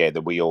St. Pierre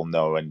that we all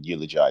know and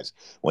eulogize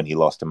when he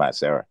lost to Matt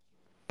Serra.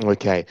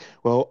 Okay.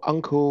 Well,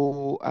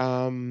 Uncle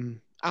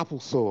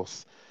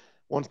Applesauce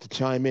wants to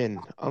chime in.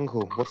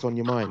 Uncle, what's on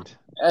your mind?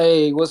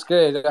 Hey, what's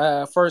good?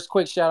 First,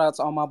 quick shout out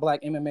to all my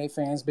black MMA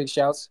fans. Big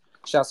shouts.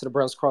 Shouts to the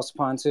bros across the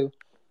pond, too.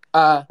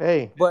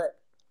 Hey. But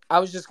I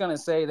was just going to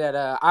say that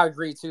I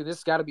agree, too.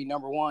 This got to be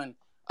number one.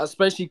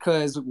 Especially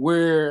because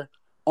we're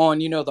on,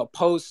 the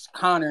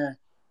post-Conor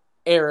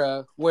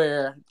era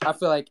where I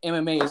feel like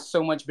MMA is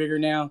so much bigger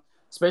now,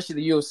 especially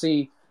the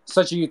UFC,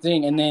 such a huge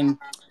thing. And then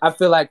I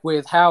feel like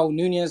with how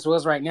Nunes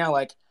was right now,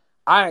 like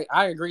I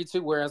agree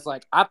too, whereas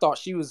like I thought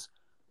she was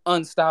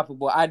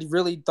unstoppable. I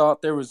really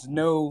thought there was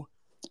no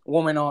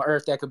woman on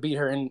earth that could beat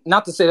her. And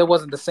not to say that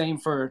wasn't the same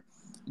for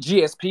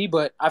GSP,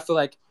 but I feel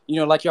like,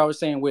 like y'all were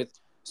saying with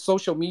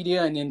social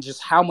media and then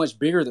just how much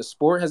bigger the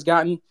sport has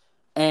gotten.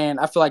 And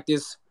I feel like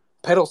this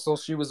pedestal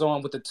she was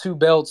on with the 2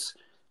 belts,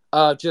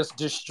 just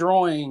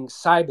destroying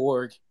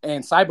Cyborg.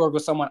 And Cyborg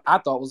was someone I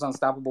thought was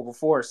unstoppable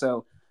before.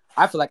 So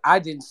I feel like I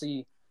didn't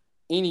see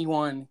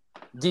anyone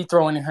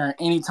dethroning her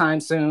anytime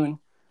soon.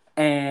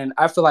 And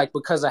I feel like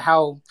because of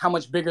how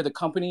much bigger the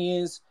company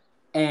is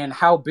and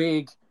how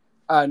big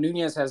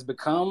Nunes has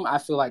become, I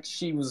feel like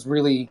she was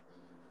really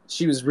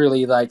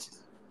like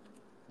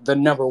the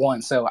number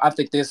one. So I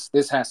think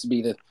this has to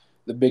be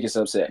the biggest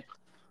upset.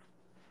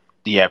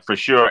 Yeah, for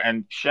sure.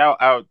 And shout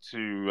out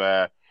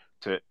to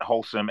to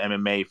Wholesome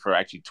MMA for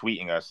actually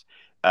tweeting us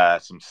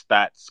some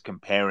stats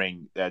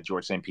comparing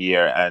George St.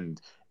 Pierre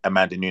and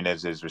Amanda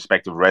Nunes's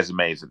respective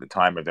resumes at the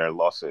time of their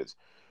losses.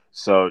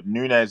 So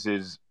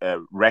Nunes's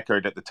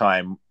record at the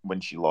time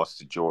when she lost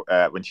to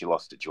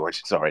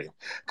George, sorry,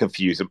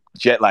 confused.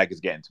 Jet lag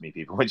is getting to me,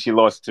 people. When she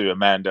lost to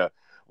Amanda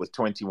was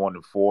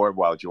 21-4,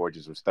 while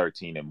George's was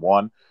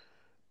 13-1.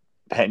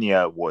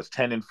 Pena was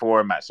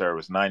 10-4. Matt Serra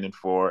was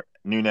 9-4.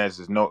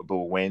 Nunes's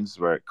notable wins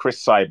were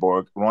Chris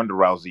Cyborg, Ronda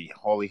Rousey,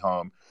 Holly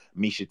Holm,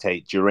 Misha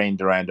Tate, Jeraine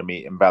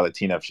Durandamy, and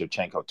Valentina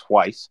Shevchenko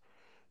twice.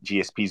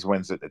 GSP's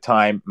wins at the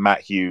time: Matt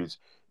Hughes,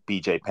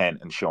 BJ Penn,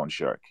 and Sean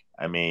Shirk.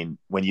 I mean,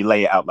 when you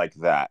lay it out like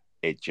that,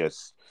 it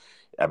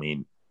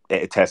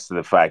attests to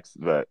the fact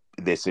that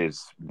this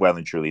is well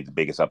and truly the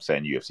biggest upset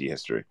in UFC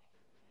history.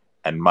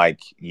 And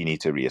Mike, you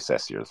need to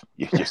reassess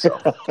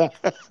yourself.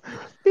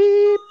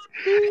 Beep,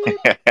 beep,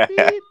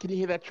 beep. Can you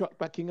hear that truck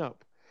backing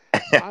up?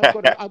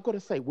 I've got to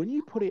say, when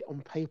you put it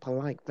on paper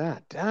like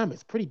that, damn,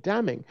 it's pretty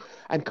damning.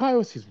 And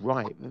Kairos is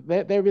right.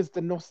 There is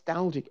the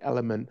nostalgic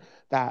element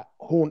that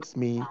haunts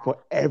me for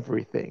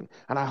everything.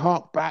 And I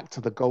hark back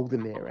to the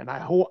golden era, and I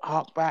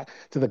hark back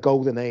to the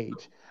golden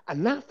age.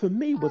 And that, for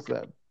me, was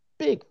a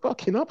big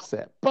fucking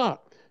upset.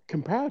 But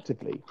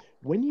comparatively,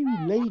 when you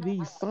lay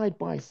these side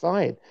by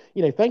side,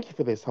 thank you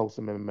for this,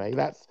 Wholesome MMA.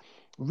 That's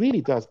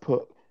really does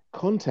put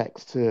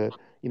context to,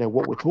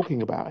 what we're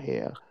talking about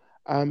here.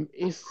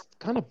 It's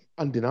kind of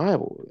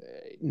undeniable,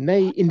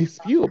 nay,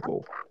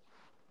 indisputable.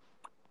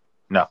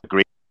 No,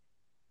 agreed.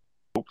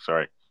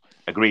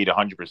 Agreed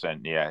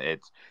 100%. Yeah,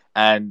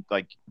 and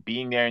like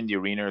being there in the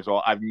arena as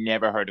well. I've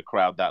never heard a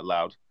crowd that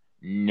loud.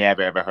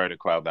 Never ever heard a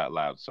crowd that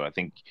loud. So I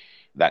think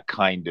that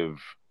kind of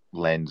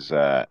lends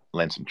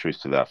some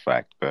truth to that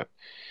fact. But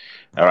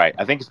all right,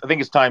 I think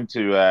it's time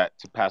to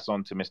pass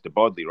on to Mr.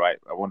 Bodley. Right?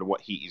 I wonder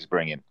what heat he's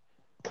bringing.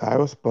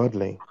 Kairos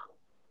Bodley.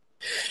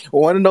 I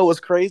want to know what's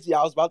crazy.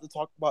 I was about to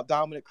talk about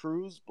Dominic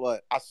Cruz,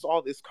 but I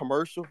saw this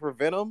commercial for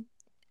Venom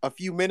a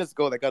few minutes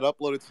ago that got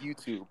uploaded to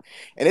YouTube.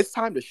 And it's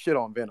time to shit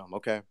on Venom,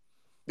 okay?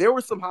 There were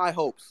some high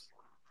hopes.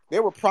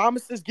 There were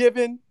promises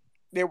given.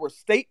 There were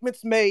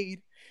statements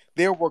made.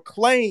 There were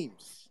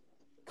claims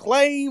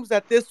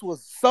that this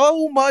was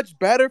so much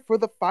better for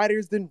the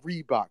fighters than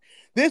Reebok.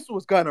 This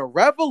was going to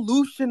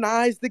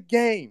revolutionize the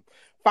game.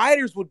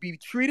 Fighters would be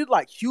treated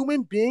like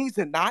human beings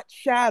and not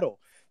chattel.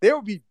 There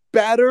would be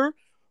better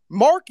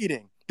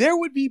marketing. There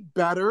would be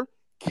better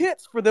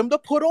kits for them to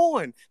put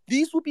on.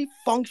 These would be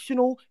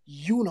functional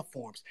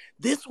uniforms.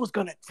 This was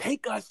going to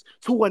take us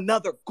to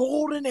another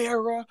golden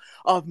era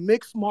of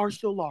mixed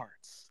martial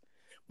arts.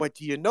 But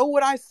do you know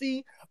what I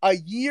see a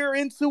year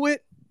into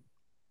it?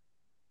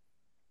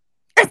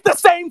 It's the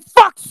same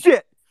fuck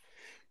shit.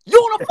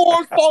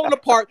 Uniforms falling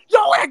apart.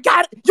 Y'all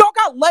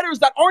got letters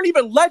that aren't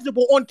even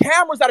legible on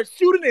cameras that are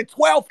shooting in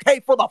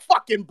 12K for the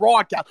fucking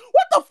broadcast.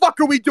 What the fuck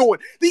are we doing?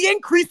 The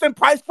increase in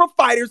price for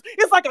fighters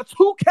is like a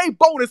 2K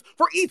bonus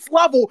for each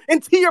level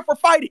and tier for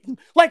fighting.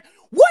 Like,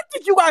 what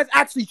did you guys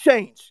actually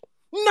change?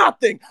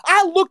 Nothing.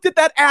 I looked at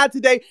that ad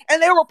today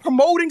and they were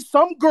promoting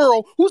some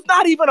girl who's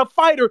not even a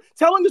fighter,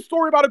 telling the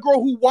story about a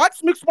girl who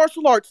watched mixed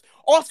martial arts,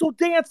 also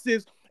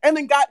dances, and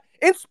then got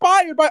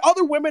inspired by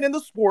other women in the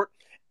sport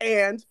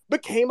and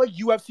became a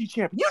UFC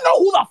champion. You know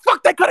who the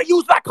fuck they could have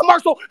used that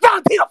commercial?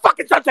 Valentina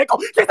fucking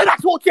Shevchenko. She's an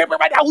actual champion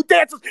right now who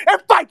dances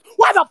and fights.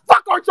 Why the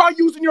fuck aren't y'all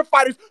using your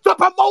fighters to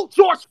promote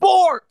your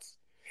sports?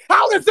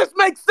 How does this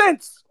make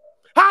sense?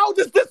 How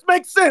does this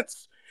make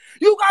sense?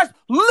 You guys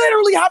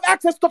literally have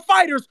access to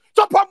fighters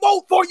to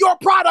promote for your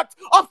product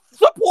of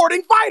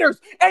supporting fighters,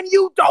 and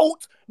you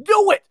don't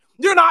do it.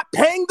 You're not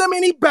paying them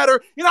any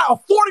better. You're not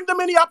affording them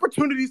any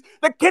opportunities.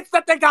 The kits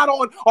that they got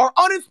on are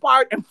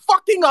uninspired and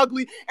fucking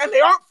ugly, and they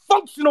aren't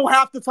functional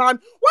half the time.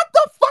 What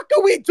the fuck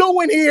are we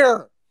doing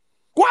here?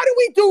 Why do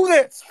we do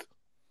this?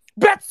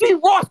 Betsy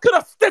Ross could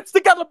have stitched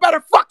together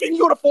better fucking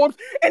uniforms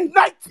in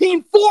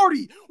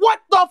 1940. What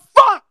the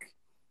fuck?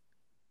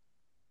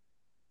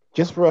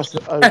 Just for us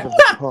over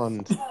the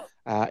pond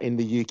in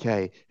the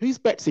UK, who's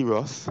Betsy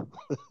Ross?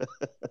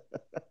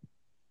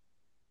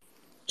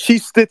 She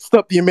stitched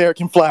up the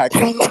American flag. Do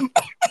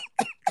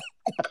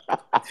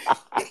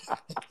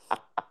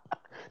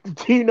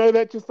you know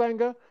that,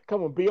 Chisanga?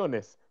 Come on, be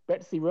honest.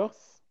 Betsy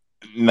Ross?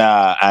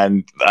 Nah,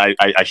 and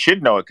I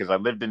should know it because I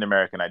lived in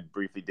America and I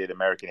briefly did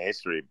American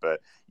history,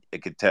 but you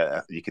could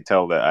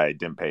tell that I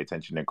didn't pay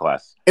attention in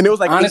class. And it was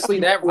like, honestly,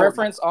 that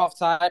reference off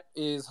top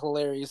is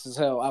hilarious as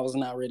hell. I was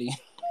not ready.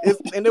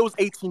 And it was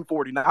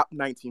 1840, not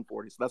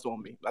 1940. So that's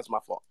on me. That's my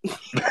fault.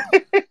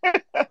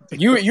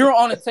 You were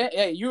on a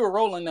hey, you were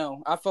rolling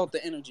though. I felt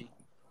the energy.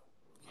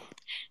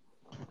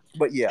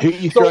 But yeah. Who are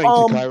you throwing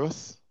to,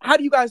 Kairos? How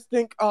do you guys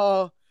think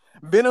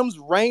Venom's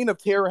reign of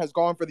terror has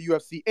gone for the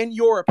UFC, in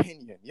your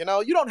opinion? You know,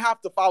 you don't have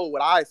to follow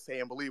what I say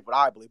and believe what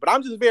I believe, but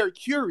I'm just very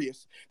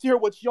curious to hear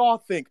what y'all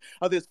think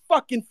of this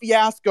fucking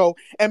fiasco.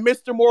 And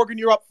Mr. Morgan,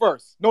 you're up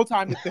first. No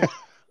time to think.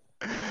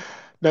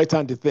 No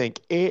time to think.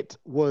 It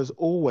was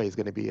always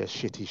going to be a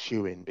shitty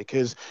shoe-in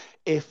because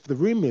if the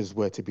rumors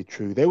were to be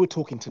true, they were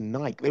talking to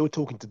Nike, they were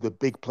talking to the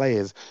big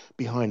players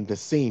behind the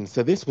scenes.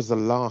 So this was a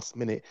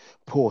last-minute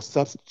poor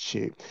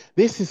substitute.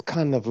 This is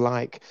kind of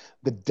like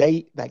the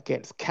date that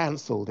gets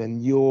cancelled,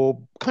 and you're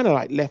kind of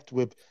like left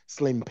with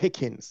slim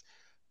pickings.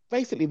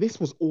 Basically, this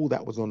was all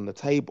that was on the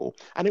table,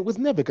 and it was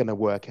never going to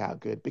work out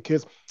good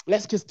because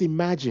let's just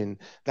imagine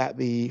that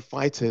the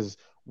fighters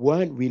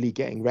weren't really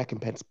getting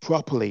recompense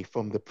properly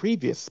from the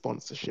previous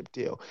sponsorship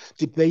deal.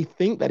 Did they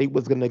think that it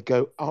was going to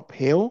go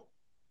uphill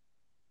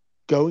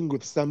going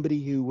with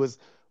somebody who was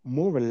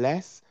more or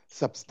less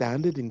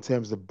substandard in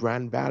terms of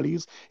brand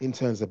values, in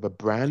terms of a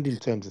brand, in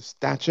terms of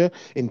stature,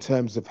 in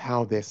terms of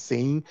how they're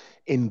seen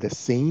in the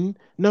scene?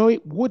 No,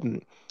 it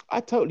wouldn't.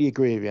 I totally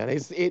agree with you. And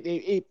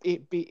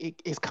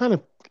it's kind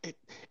of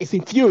it's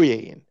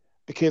infuriating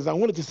because I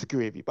want to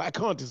disagree with you, but I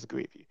can't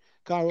disagree with you.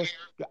 Kairos,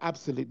 you're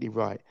absolutely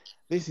right.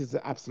 This is an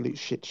absolute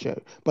shit show,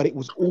 but it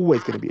was always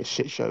going to be a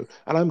shit show.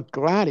 And I'm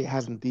glad it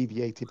hasn't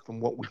deviated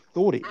from what we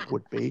thought it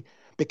would be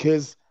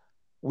because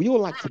we all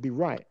like to be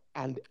right.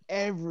 And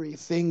every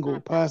single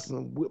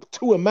person,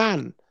 to a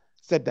man,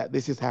 said that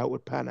this is how it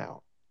would pan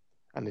out.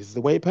 And this is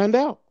the way it panned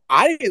out.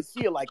 I didn't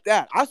see it like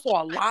that. I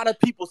saw a lot of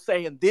people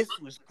saying this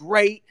was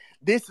great.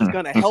 This is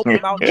going to help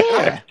them out.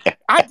 Yeah.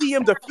 I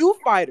DM'd a few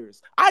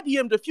fighters. I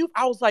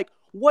was like,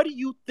 what do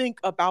you think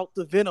about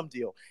the Venom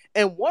deal?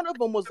 And one of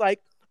them was like,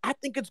 I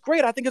think it's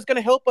great. I think it's going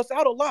to help us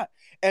out a lot.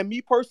 And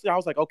me personally, I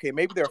was like, okay,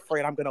 maybe they're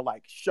afraid I'm going to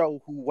like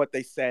show what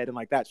they said and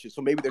like that shit.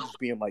 So maybe they're just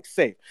being like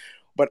safe.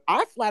 But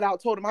I flat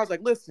out told them, I was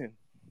like, listen,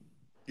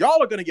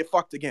 y'all are going to get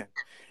fucked again.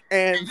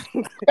 And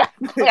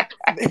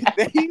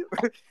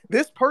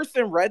this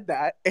person read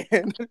that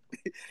and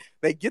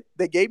they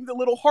gave me the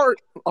little heart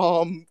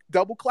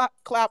double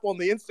clap on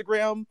the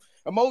Instagram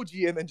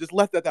emoji and then just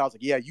left that. I was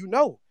like, yeah, you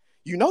know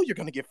you're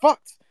gonna get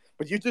fucked,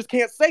 but you just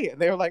can't say it.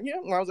 And they were like, yeah.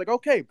 And I was like,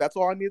 okay, that's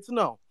all I need to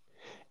know.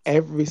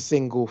 Every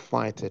single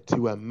fighter,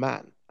 to a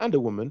man and a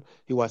woman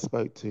who I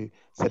spoke to,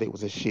 said it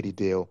was a shitty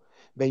deal.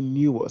 They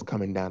knew what was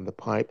coming down the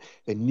pipe.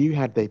 They knew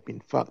had they been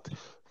fucked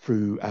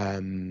through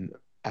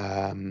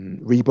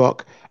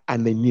Reebok,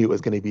 and they knew it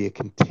was going to be a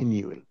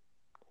continuing.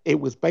 It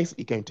was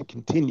basically going to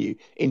continue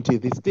into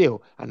this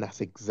deal, and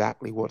that's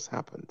exactly what's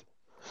happened.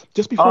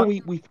 Just before we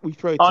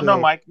throw it Oh, to...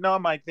 no,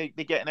 Mike, they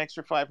get an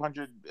extra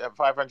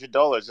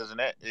 $500, isn't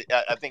it?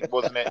 I think,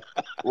 wasn't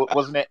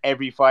it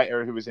every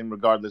fighter who was in,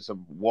 regardless of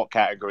what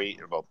category?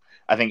 Well,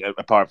 I think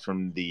apart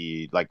from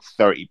the like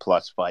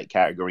 30+ fight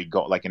category,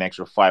 got like an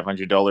extra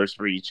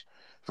 $500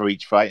 for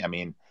each fight. I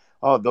mean,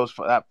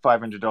 that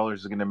 $500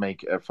 is going to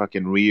make a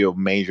fucking real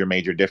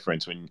major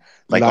difference when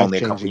like only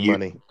a couple years,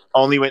 money.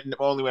 only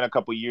when a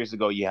couple years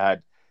ago you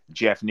had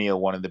Jeff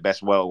Neal, one of the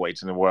best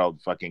welterweights in the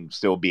world, fucking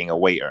still being a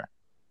waiter.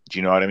 Do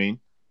you know what I mean?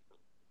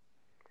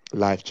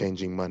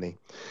 Life-changing money.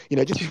 You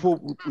know, just before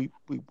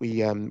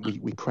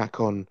we crack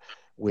on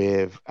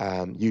with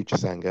you,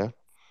 Chisanga,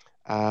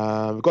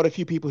 we've got a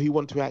few people who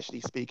want to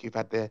actually speak who've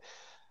had their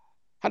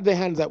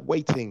hands up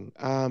waiting.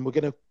 We're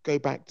going to go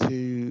back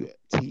to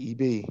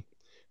TEB,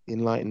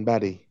 Enlightened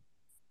Baddie.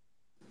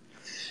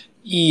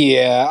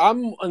 Yeah,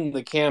 I'm in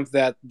the camp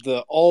that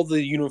all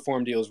the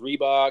uniform deals,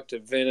 Reebok to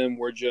Venom,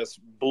 were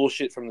just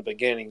bullshit from the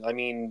beginning. I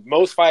mean,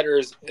 most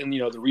fighters in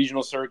the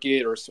regional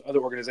circuit or other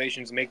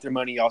organizations make their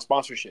money off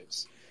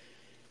sponsorships.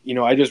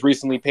 I just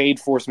recently paid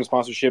for some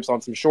sponsorships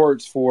on some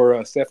shorts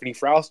for Stephanie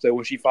Frausto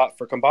when she fought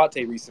for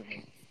Combate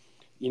recently.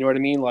 You know what I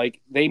mean?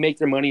 Like, they make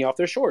their money off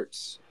their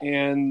shorts.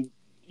 And,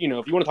 if you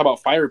want to talk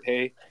about fighter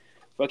pay,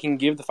 fucking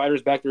give the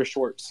fighters back their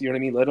shorts. You know what I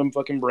mean? Let them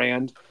fucking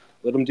brand.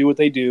 Let them do what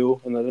they do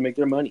and let them make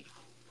their money.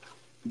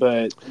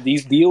 But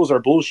these deals are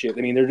bullshit.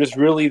 I mean, they're just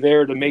really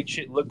there to make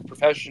shit look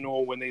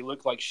professional when they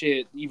look like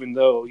shit, even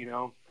though,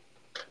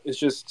 it's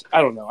just, I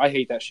don't know. I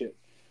hate that shit.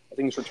 I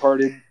think it's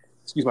retarded.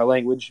 Excuse my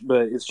language,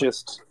 but it's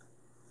just,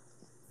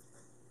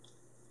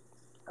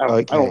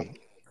 Okay.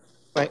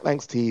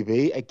 Thanks,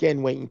 TV.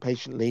 Again, waiting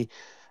patiently.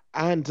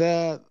 And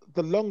the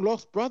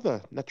long-lost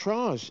brother,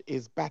 Natraj,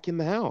 is back in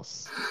the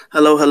house.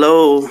 Hello.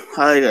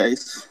 Hi,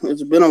 guys.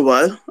 It's been a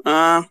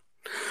while.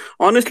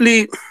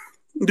 Honestly,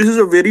 this is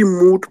a very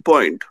moot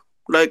point.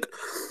 Like,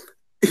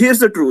 here's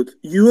the truth.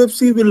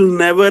 UFC will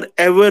never,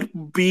 ever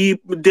they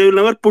will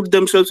never put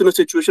themselves in a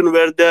situation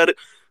where they're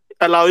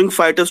allowing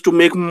fighters to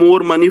make more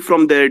money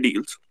from their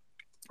deals.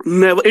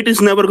 Never. It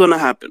is never going to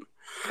happen.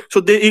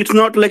 So it's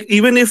not like,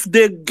 even if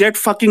they get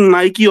fucking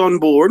Nike on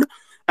board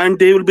and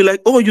they will be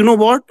like, oh, you know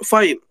what?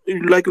 Fine.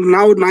 Like,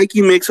 now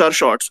Nike makes our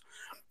shorts.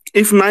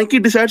 If Nike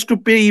decides to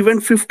pay even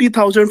 $50,000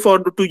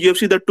 to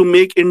UFC to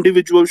make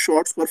individual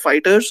shorts for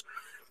fighters,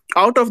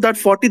 out of that,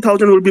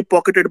 40,000 will be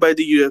pocketed by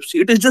the UFC.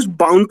 It is just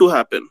bound to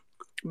happen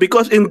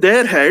because in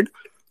their head,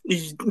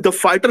 the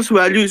fighter's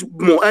value is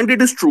more, and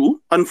it is true.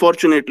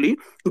 Unfortunately,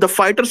 the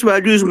fighter's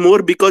value is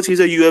more because he's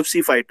a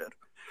UFC fighter.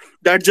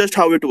 That's just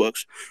how it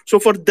works. So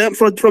for them,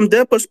 from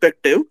their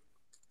perspective,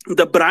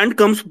 the brand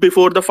comes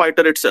before the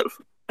fighter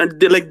itself. and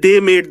they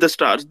made the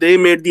stars. They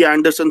made the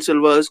Anderson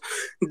Silvas,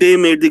 they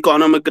made the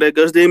Conor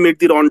McGregors, they made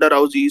the Ronda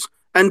Rouseys,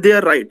 and they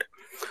are right.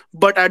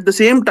 But at the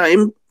same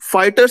time,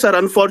 fighters are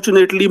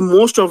unfortunately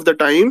most of the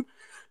time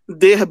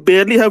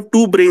barely have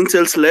two brain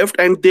cells left,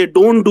 and they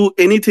don't do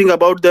anything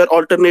about their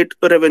alternate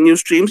revenue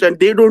streams, and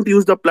they don't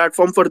use the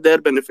platform for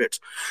their benefits.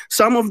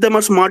 Some of them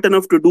are smart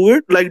enough to do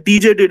it, like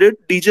DJ did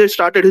it. DJ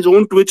started his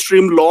own Twitch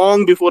stream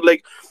long before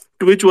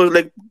Twitch was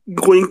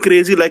going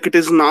crazy like it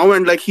is now,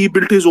 and he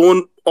built his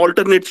own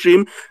alternate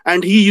stream,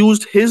 and he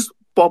used his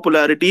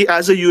popularity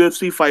as a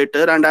UFC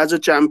fighter and as a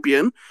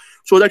champion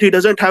so that he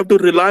doesn't have to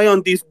rely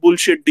on these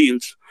bullshit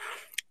deals.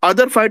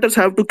 Other fighters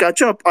have to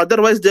catch up.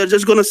 Otherwise, they're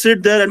just gonna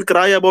sit there and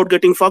cry about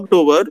getting fucked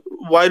over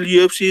while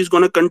UFC is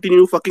gonna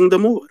continue fucking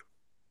them over.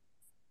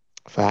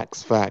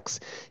 Facts.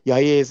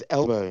 Yair's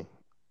elbow.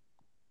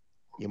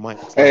 You might.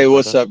 Hey,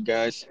 what's up,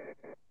 guys?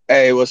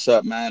 Hey, what's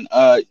up, man?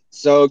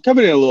 So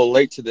coming in a little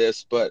late to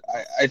this, but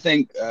I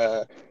think,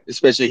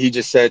 especially he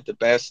just said the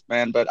best,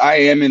 man. But I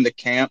am in the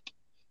camp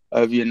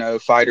of,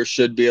 fighters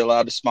should be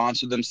allowed to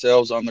sponsor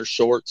themselves on their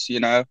shorts,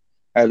 have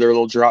their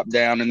little drop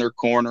down in their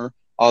corner,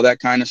 all that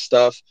kind of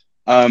stuff.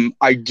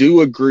 I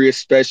do agree,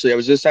 especially, I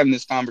was just having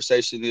this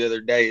conversation the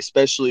other day,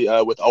 especially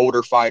with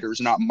older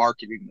fighters not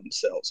marketing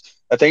themselves.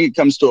 I think it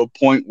comes to a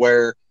point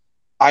where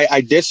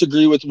I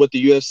disagree with what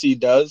the UFC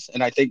does,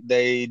 and I think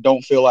they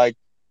don't feel like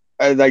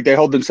they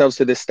hold themselves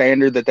to this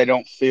standard that they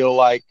don't feel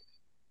like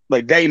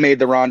they made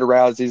the Ronda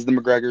Rouseys, the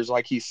McGregors,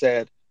 like he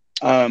said.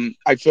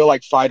 I feel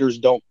like fighters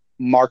don't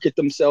market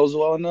themselves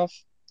well enough.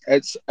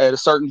 It's at a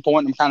certain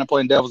point, I'm kind of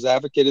playing devil's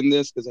advocate in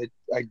this because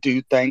I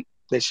do think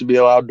they should be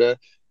allowed to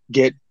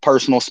get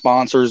personal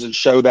sponsors and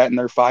show that in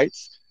their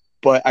fights.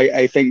 But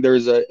I think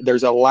there's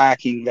a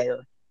lacking there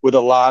with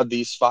a lot of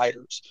these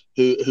fighters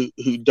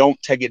who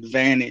don't take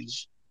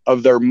advantage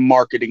of their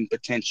marketing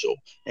potential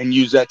and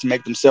use that to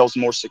make themselves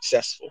more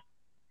successful.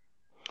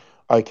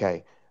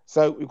 Okay,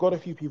 so we've got a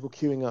few people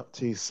queuing up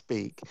to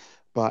speak,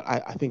 but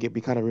I think it'd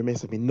be kind of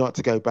remiss of me not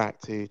to go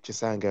back to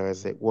Chisanga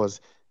as it was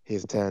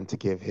his turn to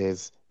give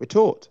his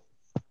retort.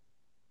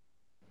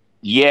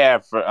 Yeah,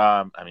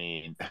 I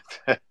mean,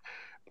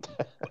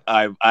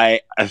 I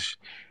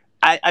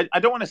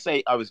don't want to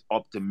say I was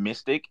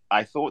optimistic.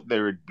 I thought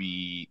there would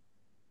be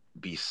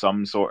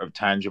some sort of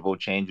tangible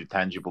change, a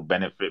tangible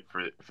benefit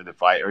for the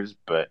fighters,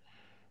 but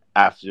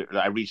after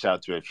I reached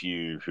out to a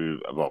few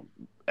who, well,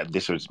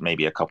 this was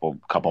maybe a couple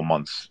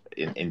months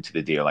into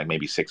the deal, like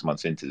maybe 6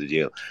 months into the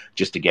deal,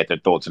 just to get their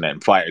thoughts on it,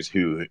 and fighters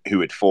who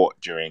had fought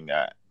during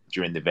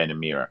the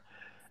Venom era,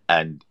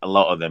 and a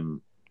lot of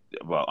them,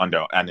 well,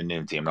 under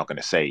anonymity, I'm not going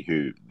to say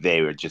who,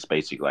 they were just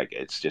basically like,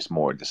 it's just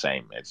more of the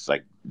same. It's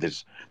like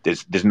there's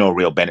no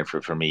real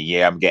benefit for me.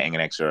 Yeah, I'm getting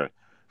an extra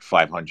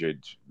 $500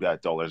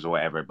 or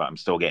whatever, but I'm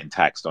still getting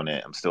taxed on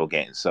it. I'm still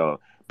getting,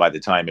 so by the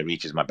time it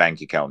reaches my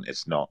bank account,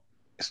 it's not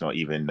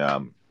even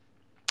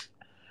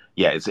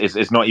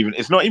it's not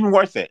even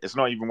worth it. It's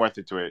not even worth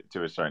it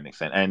to a certain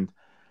extent. And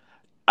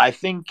I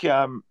think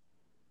there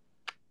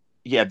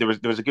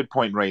was a good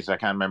point raised. I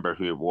can't remember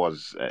who it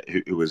was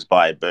who was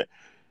by, but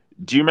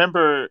do you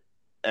remember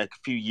a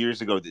few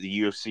years ago that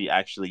the UFC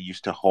actually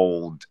used to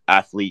hold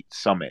athlete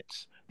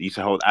summits? They used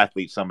to hold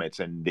athlete summits,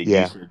 and they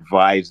used to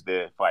advise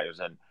the fighters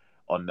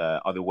on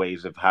other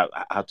ways of how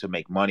to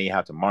make money,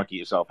 how to market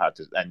yourself,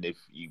 and if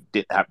you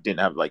didn't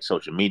have like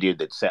social media,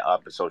 they'd set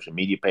up a social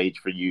media page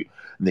for you,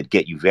 and they'd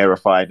get you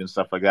verified and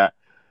stuff like that.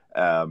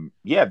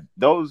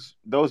 Those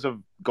have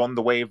gone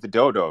the way of the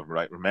dodo,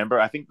 right? Remember,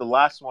 I think the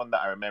last one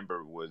that I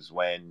remember was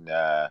when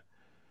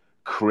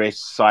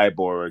Chris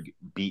Cyborg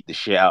beat the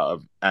shit out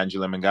of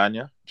Angela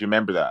Mangana. Do you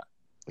remember that?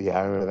 Yeah,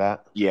 I remember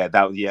that. Yeah,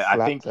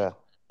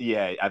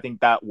 I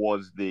think that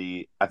was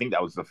the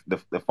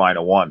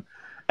final one.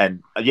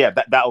 And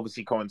that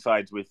obviously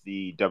coincides with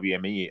the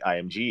WME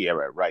IMG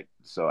era, right?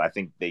 So I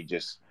think they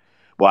just,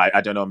 well,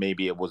 I don't know,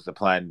 maybe it was the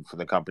plan for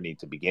the company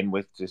to begin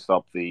with to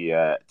stop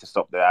the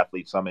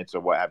athlete summits or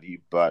what have you.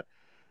 But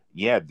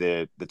yeah,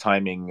 the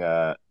timing,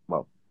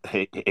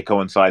 it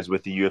coincides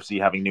with the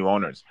UFC having new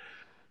owners.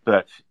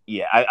 But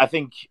yeah, I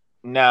think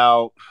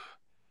nowadays,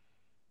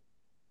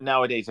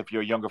 if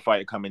you're a younger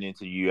fighter coming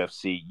into the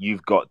UFC,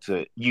 you've got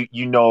to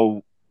you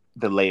know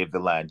the lay of the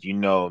land. You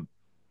know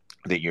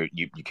that you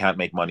can't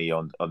make money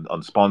on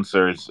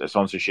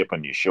sponsorship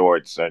on your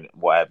shorts and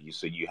what have you.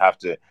 So you have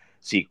to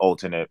seek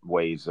alternate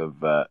ways of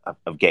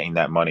getting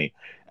that money.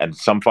 And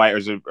some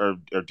fighters are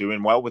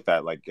doing well with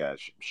that. Like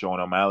Sean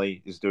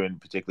O'Malley is doing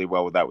particularly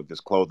well with that, with his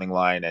clothing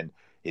line and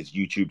his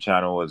YouTube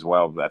channel as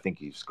well. I think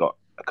he's got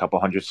a couple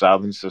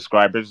 100,000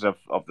 subscribers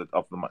off the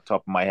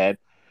top of my head.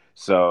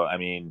 So I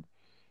mean,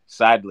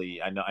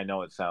 sadly, I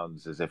know it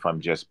sounds as if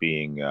I'm just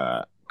being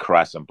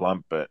crass and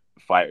blunt, but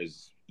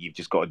fighters, you've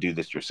just got to do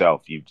this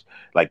yourself.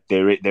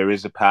 There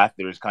is a path,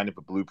 there is kind of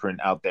a blueprint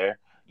out there.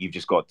 You've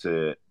just got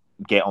to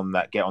get on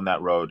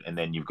that road, and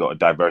then you've got to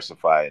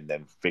diversify and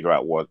then figure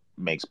out what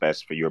makes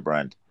best for your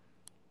brand.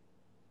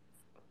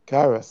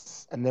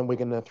 Kairos, and then we're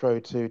going to throw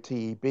to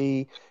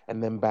TEB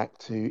and then back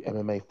to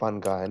MMA Fun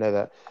Guy. I know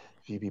that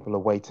few people are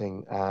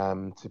waiting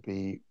to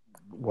be,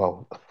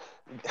 well,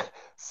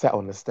 set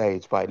on the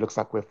stage, but it looks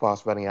like we're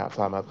fast running out of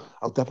time.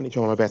 I'll definitely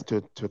try my best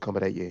to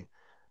accommodate you.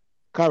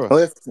 Kairos.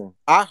 Listen,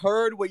 I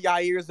heard what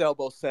Yair's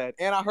elbow said,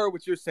 and I heard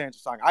what you're saying,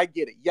 Jasang. I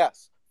get it.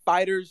 Yes,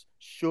 fighters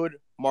should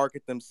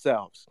market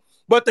themselves.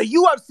 But the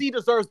UFC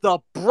deserves the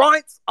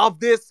brunt of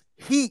this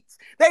heat.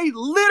 They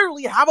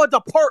literally have a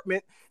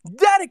department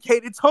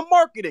dedicated to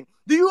marketing.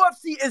 The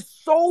UFC is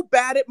so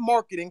bad at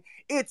marketing,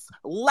 it's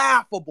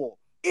laughable.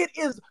 It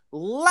is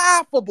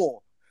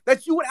laughable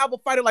that you would have a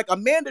fighter like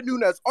Amanda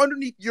Nunes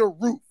underneath your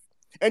roof,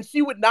 and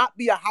she would not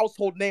be a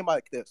household name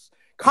like this.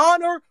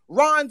 Conor,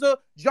 Ronda,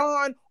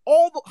 John,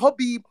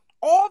 Habib,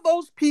 all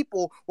those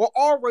people were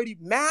already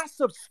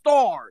massive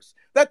stars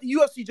that the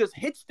UFC just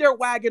hitched their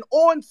wagon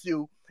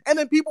onto, and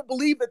then people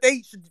believe that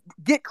they should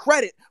get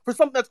credit for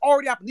something that's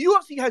already happened. The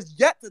UFC has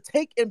yet to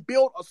take and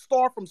build a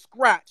star from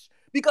scratch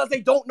because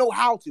they don't know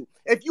how to.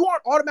 If you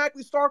aren't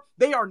automatically a star,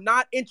 they are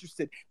not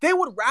interested. They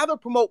would rather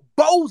promote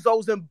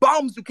bozos and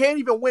bums who can't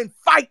even win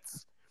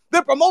fights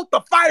than promote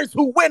the fighters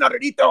who win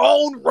underneath their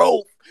own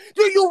roof.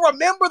 Do you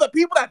remember the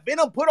people that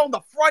Venom put on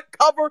the front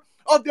cover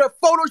of their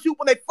photo shoot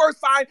when they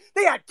first signed?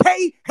 They had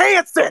Kay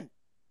Hansen.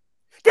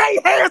 Kay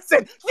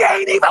Hansen, she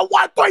ain't even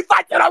won 3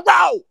 fights in a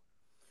row.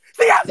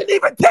 She hasn't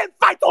even 10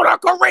 fights on her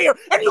career,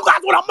 and you guys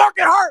want to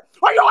market her?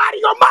 Are you out of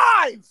your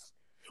minds?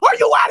 Are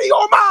you out of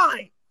your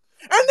mind?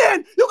 And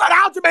then you got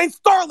Aljamain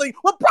Sterling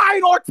with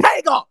Brian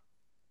Ortega.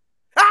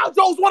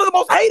 Aljo's one of the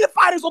most hated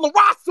fighters on the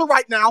roster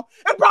right now,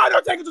 and Brian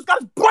Ortega just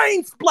got his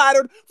brain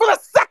splattered for the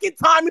second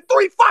time in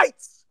 3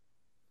 fights.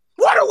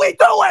 What are we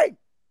doing?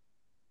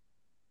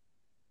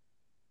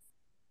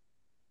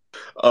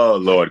 Oh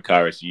Lord,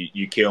 Kairos,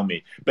 you kill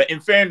me. But in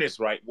fairness,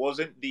 right,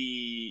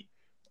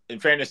 in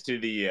fairness to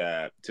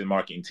the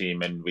marketing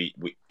team, and we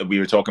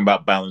were talking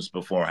about balance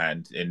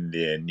beforehand in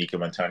the Nika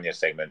Montana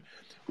segment,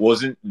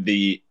 wasn't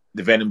the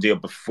Venom deal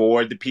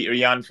before the Peter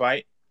Yan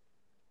fight?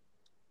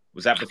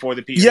 Was that before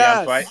the Peter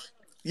Yan fight?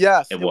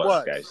 Yes, it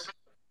was, guys.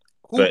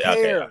 Who cares?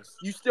 Okay.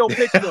 You still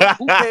picked them.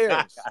 Who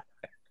cares?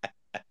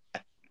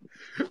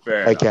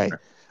 Fair okay. enough.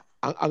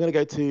 I'm going to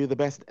go to the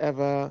best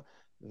ever,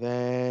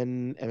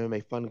 then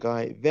MMA Fun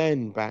Guy,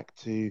 then back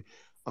to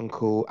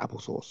Uncle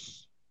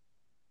Applesauce.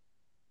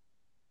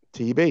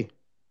 TB.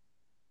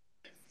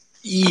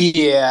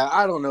 Yeah,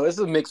 I don't know. It's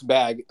a mixed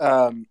bag.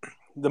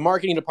 The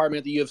marketing department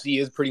at the UFC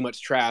is pretty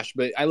much trash,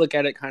 but I look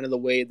at it kind of the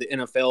way the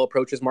NFL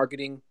approaches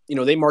marketing. You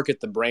know, they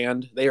market the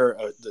brand. They are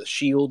the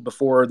shield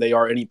before they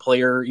are any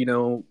player, you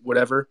know,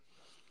 whatever.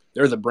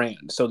 They're the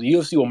brand. So the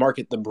UFC will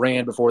market the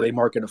brand before they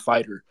market a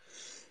fighter.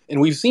 And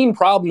we've seen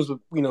problems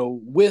with, you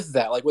know, with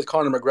that, like with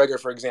Conor McGregor,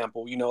 for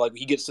example. You know, like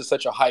he gets to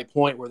such a high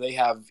point where they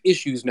have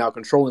issues now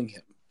controlling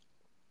him.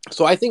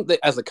 So I think that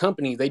as a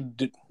company, they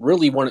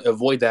really want to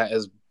avoid that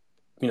as,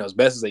 you know, as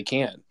best as they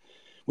can,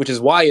 which is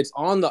why it's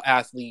on the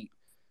athlete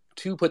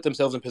to put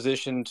themselves in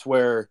positions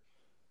where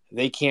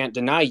they can't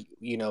deny you.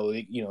 You know,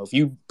 if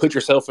you put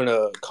yourself in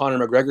a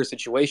Conor McGregor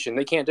situation,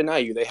 they can't deny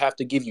you. They have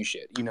to give you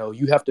shit. You know,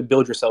 you have to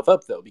build yourself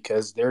up though,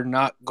 because they're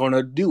not going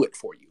to do it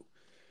for you.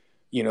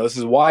 You know, this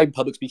is why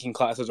public speaking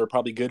classes are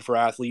probably good for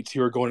athletes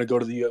who are going to go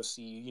to the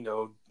UFC. You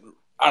know,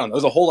 I don't know.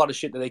 There's a whole lot of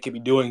shit that they could be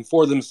doing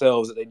for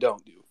themselves that they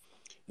don't do,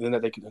 and then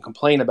that they can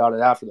complain about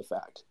it after the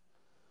fact.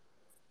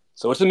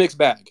 So it's a mixed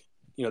bag.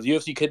 You know, the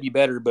UFC could be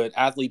better, but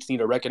athletes need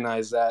to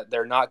recognize that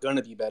they're not going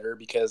to be better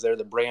because they're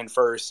the brand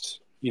first,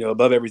 you know,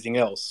 above everything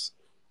else.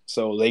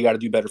 So they got to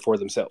do better for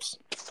themselves.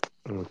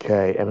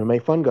 Okay,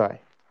 MMA Fun Guy.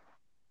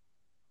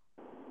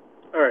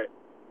 All right.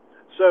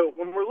 So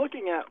when we're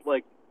looking at,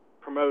 like,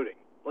 promoting,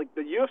 like,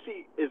 the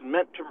UFC is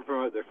meant to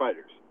promote their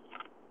fighters.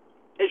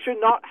 It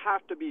should not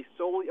have to be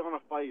solely on a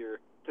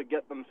fighter to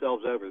get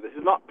themselves over. This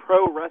is not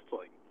pro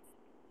wrestling.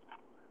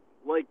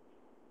 Like,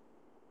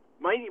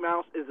 Mighty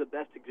Mouse is the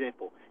best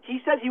example.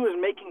 He said he was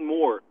making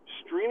more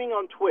streaming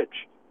on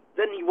Twitch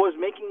than he was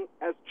making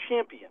as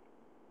champion.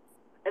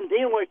 And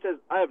Dana White says,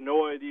 I have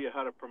no idea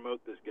how to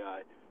promote this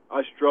guy.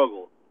 I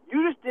struggle.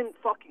 You just didn't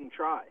fucking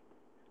try.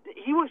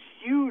 He was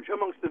huge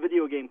amongst the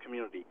video game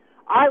community.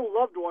 I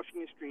loved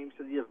watching his streams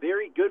because he's a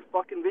very good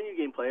fucking video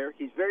game player.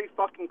 He's very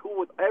fucking cool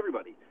with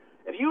everybody.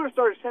 If you would have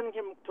started sending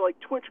him to, like,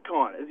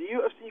 TwitchCon as a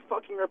UFC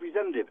fucking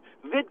representative,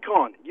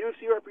 VidCon,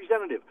 UFC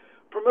representative,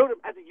 promote him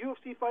as a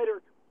UFC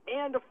fighter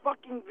and a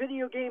fucking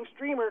video game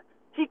streamer,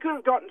 he could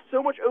have gotten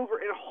so much over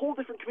in a whole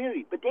different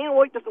community. But Dana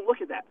White doesn't look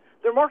at that.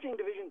 Their marketing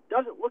division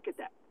doesn't look at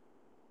that.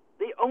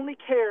 They only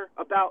care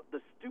about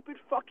the stupid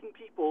fucking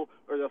people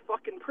or the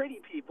fucking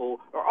pretty people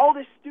or all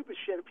this stupid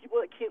shit of people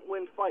that can't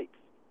win fights.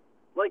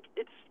 Like,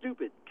 it's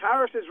stupid.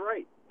 Kairos is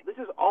right. This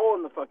is all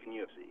in the fucking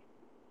UFC.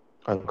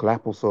 Uncle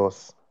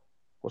Applesauce.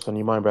 What's on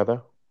your mind,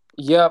 brother?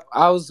 Yep,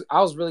 I was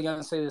really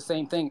gonna say the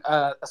same thing,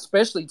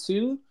 especially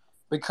too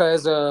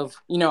because of,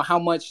 you know, how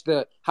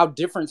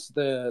different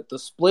the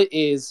split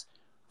is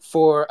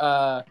for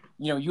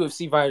you know,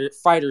 UFC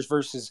fighters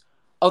versus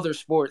other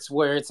sports,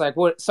 where it's like,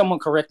 what, someone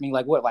correct me,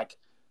 like what, like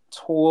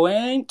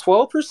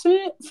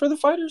 12% for the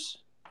fighters,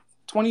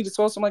 20 to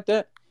 12, something like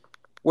that.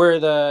 where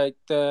the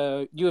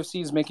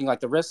UFC is making like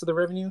the rest of the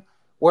revenue.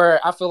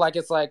 Where I feel like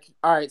it's like,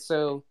 all right,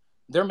 so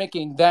they're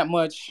making that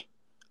much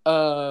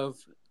of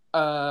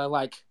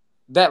like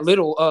that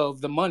little of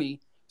the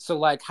money. So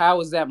like,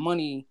 how is that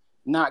money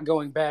not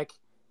going back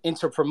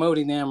into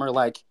promoting them or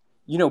like,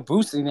 you know,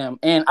 boosting them?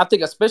 And I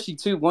think especially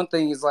too, one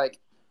thing is like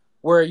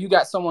where you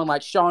got someone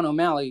like Sean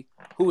O'Malley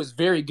who is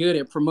very good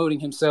at promoting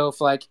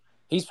himself. Like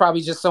he's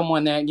probably just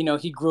someone that, you know,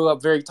 he grew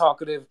up very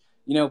talkative.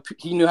 You know,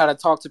 he knew how to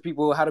talk to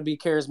people, how to be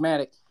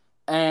charismatic.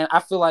 And I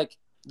feel like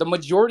the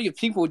majority of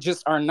people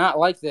just are not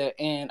like that.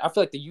 And I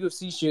feel like the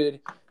UFC should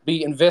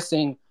be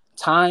investing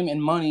time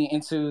and money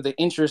into the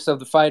interests of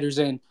the fighters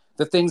and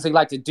the things they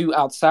like to do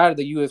outside of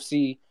the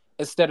UFC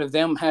instead of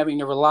them having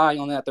to rely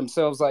on that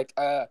themselves. Like,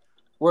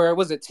 where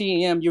was it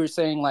TEM? You were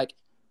saying like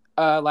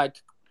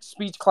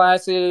speech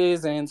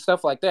classes and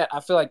stuff like that. I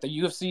feel like the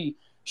UFC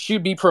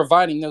should be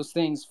providing those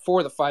things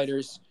for the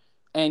fighters,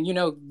 and you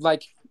know,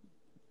 like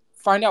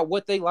find out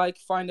what they like,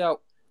 find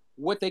out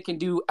what they can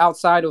do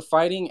outside of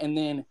fighting, and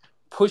then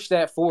push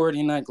that forward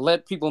and like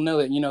let people know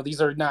that, you know,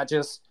 these are not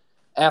just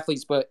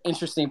athletes but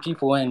interesting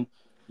people, and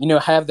you know,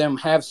 have them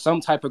have some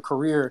type of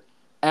career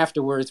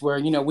afterwards. Where,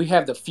 you know, we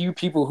have the few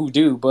people who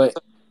do, but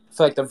it's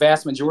like the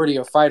vast majority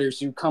of fighters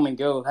who come and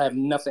go have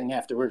nothing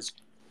afterwards.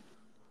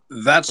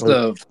 That's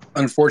the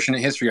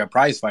unfortunate history of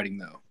prize fighting,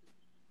 though.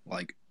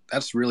 Like,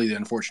 that's really the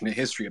unfortunate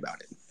history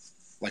about it.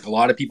 Like, a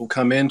lot of people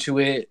come into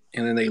it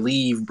and then they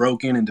leave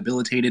broken and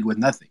debilitated with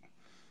nothing.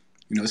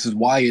 You know, this is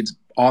why it's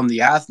on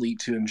the athlete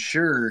to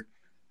ensure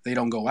they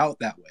don't go out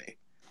that way.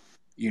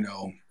 You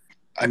know,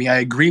 I mean, I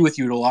agree with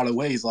you in a lot of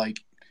ways. Like,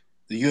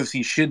 the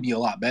UFC should be a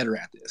lot better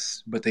at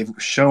this, but they've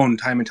shown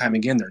time and time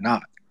again they're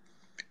not.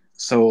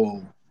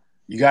 So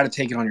you got to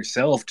take it on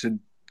yourself to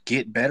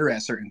get better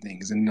at certain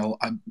things. And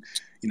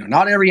you know,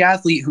 not every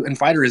athlete and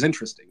fighter is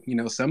interesting. You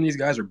know, some of these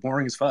guys are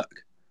boring as fuck.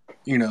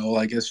 You know,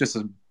 like, it's just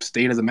a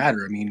state of the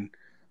matter. I mean,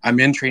 I'm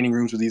in training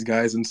rooms with these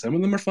guys, and some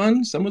of them are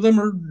fun, some of them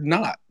are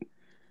not.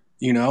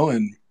 You know,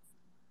 and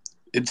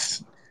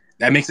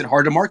that makes it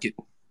hard to market.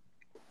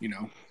 You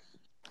know.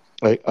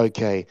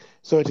 Okay,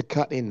 sorry to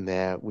cut in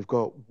there. We've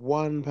got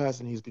one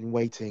person who's been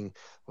waiting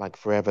like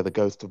forever, the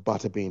ghost of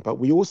Butterbean, but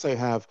we also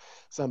have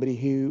somebody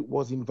who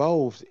was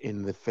involved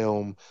in the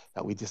film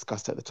that we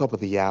discussed at the top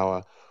of the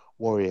hour,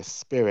 Warrior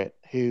Spirit,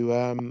 who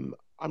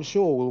I'm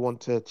sure will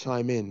want to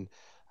chime in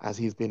as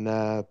he's been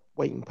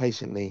waiting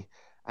patiently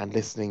and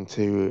listening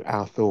to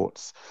our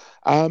thoughts.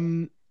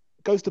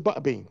 Ghost of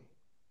Butterbean,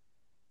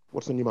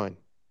 what's on your mind?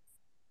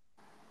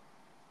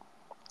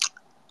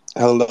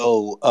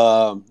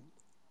 Hello.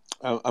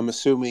 I'm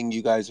assuming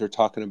you guys are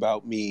talking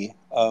about me.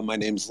 My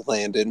name's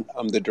Landon.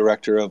 I'm the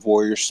director of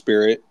Warrior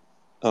Spirit.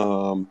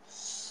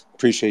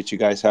 Appreciate you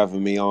guys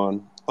having me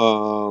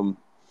on.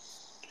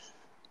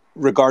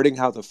 Regarding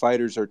how the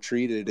fighters are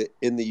treated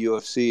in the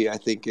UFC, I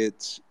think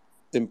it's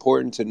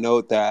important to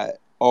note that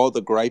all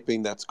the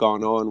griping that's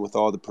gone on with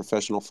all the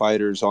professional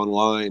fighters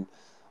online,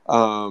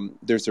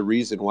 there's a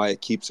reason why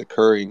it keeps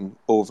occurring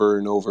over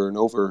and over and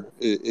over.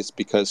 It's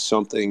because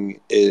something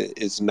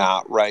is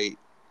not right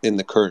in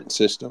the current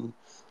system.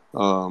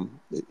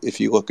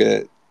 If you look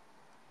at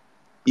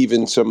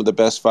even some of the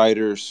best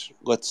fighters,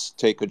 let's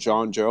take a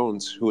John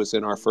Jones, who was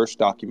in our first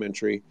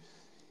documentary.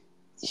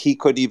 He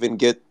couldn't even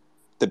get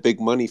the big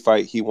money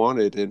fight he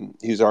wanted, and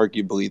he's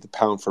arguably the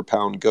pound for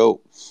pound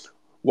GOAT.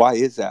 Why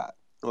is that?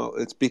 Well,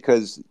 it's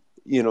because,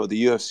 you know,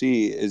 the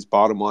UFC is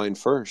bottom line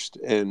first,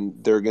 and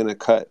they're going to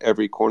cut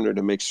every corner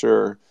to make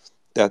sure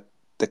that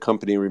the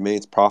company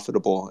remains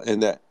profitable,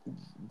 and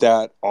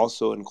that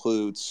also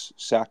includes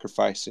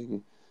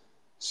sacrificing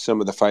some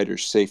of the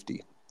fighters'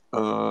 safety,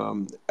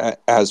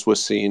 as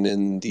was seen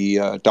in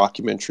the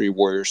documentary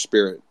Warrior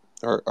Spirit,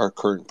 our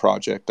current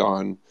project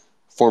on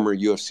former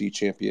UFC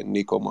champion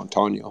Nico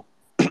Montano.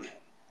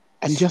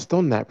 And just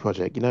on that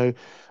project, you know,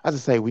 as I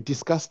say, we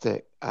discussed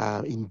it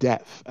in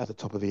depth at the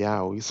top of the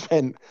hour. We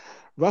spent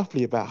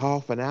roughly about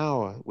half an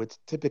hour, which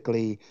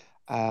typically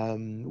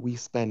we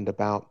spend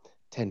about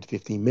 10 to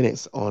 15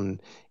 minutes on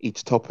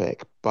each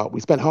topic, but we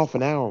spent half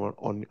an hour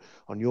on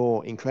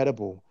your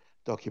incredible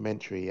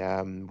documentary.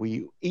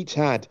 We each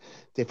had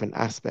different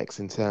aspects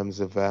in terms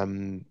of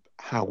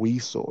how we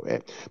saw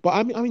it, but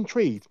I'm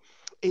intrigued.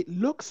 It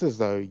looks as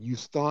though you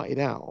started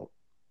out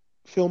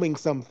filming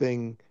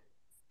something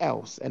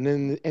else and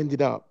then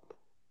ended up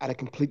at a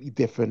completely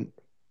different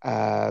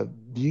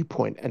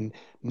viewpoint, and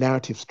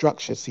narrative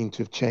structure seemed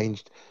to have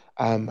changed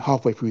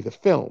halfway through the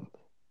film.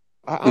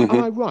 Am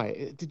I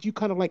right? Did you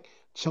kind of like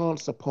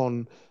chance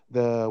upon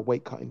the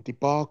weight cutting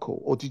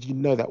debacle, or did you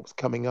know that was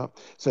coming up?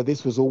 So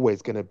this was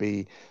always going to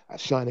be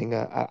shining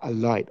a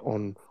light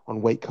on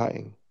weight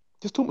cutting.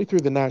 Just talk me through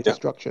the narrative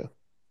structure.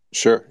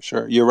 Sure.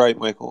 You're right,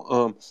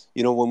 Michael.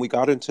 You know, when we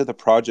got into the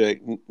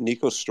project,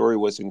 Nico's story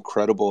was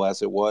incredible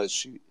as it was.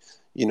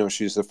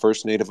 She's the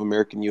first Native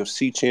American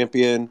UFC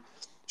champion.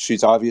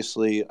 She's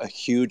obviously a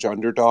huge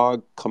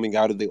underdog coming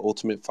out of the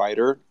Ultimate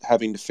Fighter,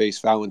 having to face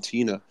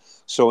Valentina.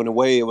 So in a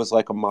way, it was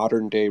like a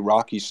modern day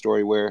Rocky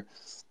story where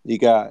you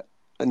got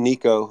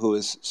Nico, who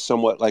is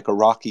somewhat like a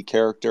Rocky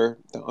character,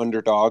 the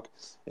underdog.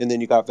 And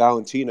then you got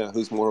Valentina,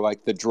 who's more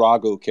like the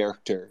Drago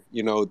character,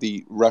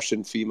 the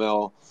Russian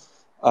female,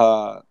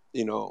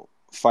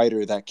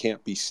 fighter that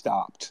can't be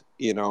stopped,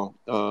 and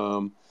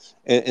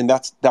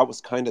that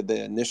was kind of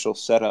the initial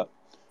setup.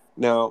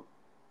 Now,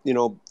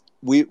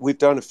 we've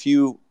done a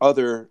few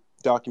other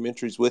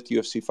documentaries with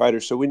UFC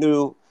fighters, so we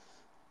knew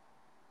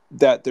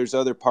that there's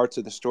other parts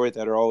of the story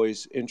that are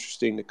always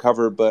interesting to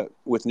cover. But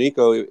with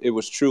Nico, it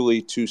was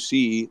truly to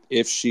see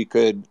if she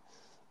could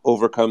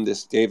overcome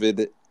this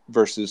David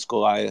versus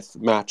Goliath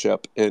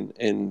matchup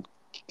and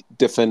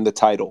defend the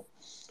title.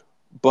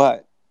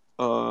 But,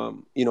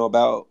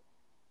 about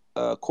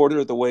a quarter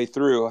of the way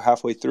through,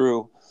 halfway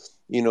through,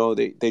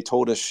 they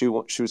told us she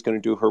was going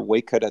to do her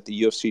weight cut at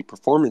the UFC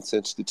Performance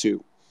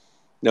Institute.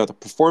 Now, the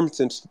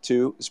Performance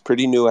Institute is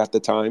pretty new at the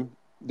time.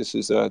 This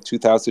is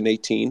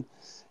 2018.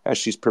 As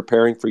she's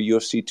preparing for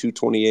UFC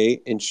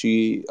 228, and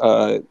she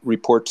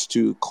reports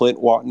to Clint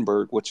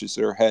Wattenberg, which is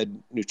their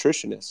head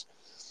nutritionist.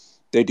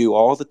 They do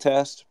all the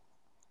tests,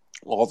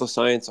 all the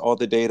science, all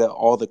the data,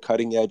 all the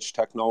cutting-edge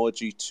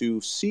technology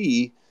to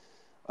see,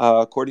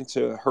 according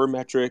to her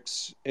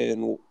metrics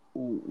and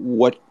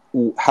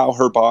how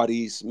her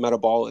body's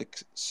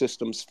metabolic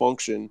systems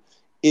function,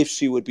 if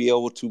she would be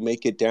able to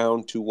make it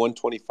down to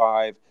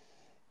 125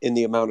 in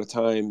the amount of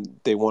time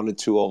they wanted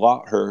to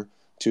allot her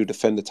to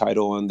defend the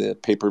title on the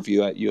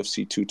pay-per-view at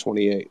UFC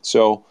 228.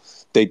 So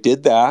they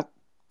did that.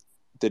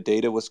 The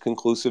data was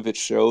conclusive. It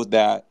showed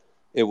that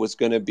it was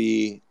going to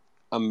be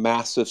a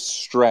massive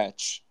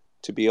stretch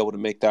to be able to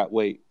make that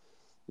weight.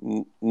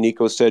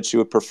 Nico said she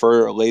would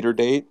prefer a later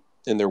date,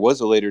 and there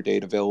was a later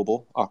date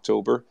available,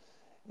 October.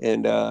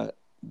 And the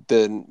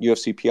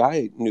UFC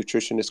PI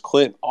nutritionist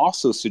Clint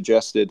also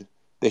suggested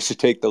they should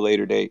take the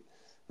later date.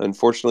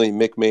 Unfortunately,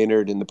 Mick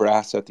Maynard and the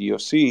brass at the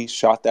UFC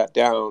shot that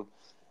down.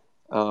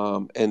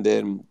 And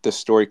then the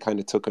story kind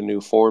of took a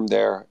new form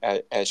there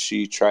as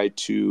she tried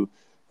to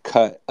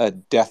cut a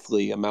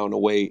deathly amount of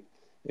weight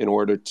in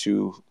order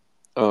to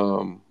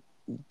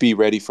be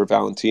ready for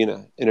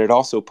Valentina. And it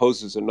also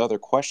poses another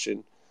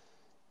question.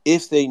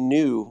 If they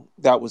knew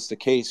that was the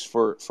case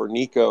for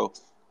Nico,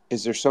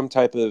 is there some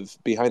type of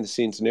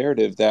behind-the-scenes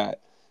narrative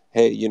that,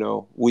 hey,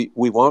 we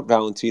want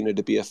Valentina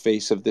to be a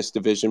face of this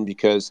division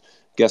because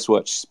guess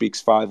what? She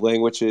speaks 5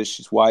 languages.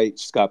 She's white.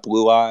 She's got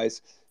blue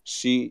eyes.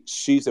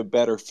 She's a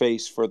better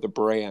face for the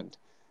brand.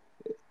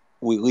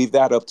 We leave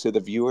that up to the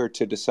viewer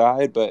to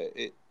decide, but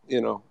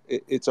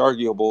it's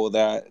arguable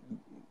that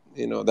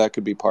that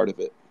could be part of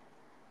it.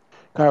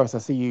 Kairos, I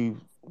see you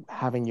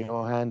having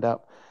your hand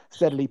up,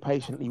 steadily,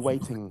 patiently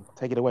waiting.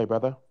 Take it away,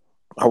 brother.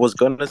 I was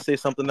gonna say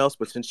something else,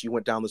 but since you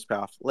went down this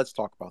path, let's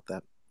talk about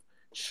that.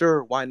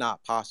 Sure, why not?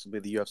 Possibly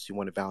the UFC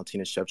wanted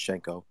Valentina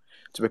Shevchenko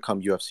to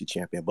become UFC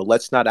champion, but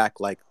let's not act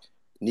like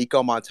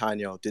Nico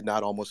Montano did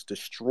not almost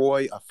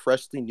destroy a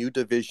freshly new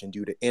division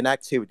due to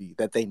inactivity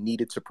that they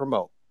needed to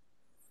promote.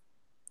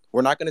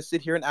 We're not going to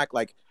sit here and act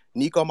like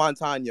Nico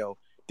Montano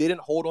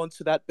didn't hold on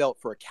to that belt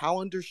for a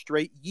calendar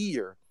straight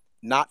year,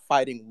 not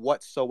fighting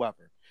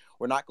whatsoever.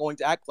 We're not going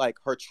to act like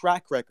her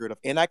track record of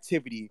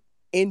inactivity,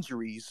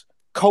 injuries,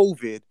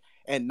 COVID,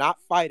 and not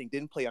fighting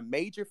didn't play a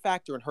major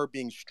factor in her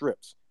being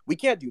stripped. We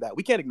can't do that.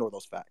 We can't ignore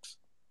those facts.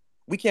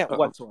 We can't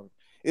whatsoever.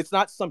 It's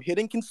not some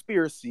hidden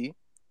conspiracy.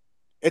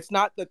 It's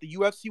not that the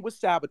UFC was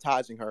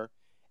sabotaging her.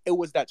 It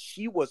was that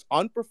she was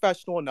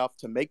unprofessional enough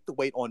to make the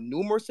weight on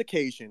numerous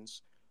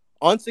occasions,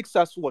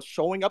 unsuccessful at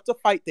showing up to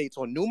fight dates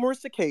on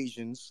numerous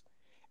occasions,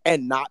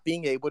 and not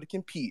being able to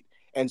compete.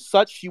 And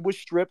such, she was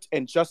stripped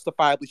and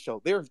justifiably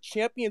so. There are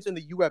champions in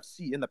the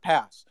UFC in the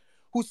past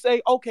who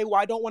say, okay,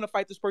 well, I don't want to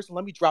fight this person.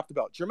 Let me drop the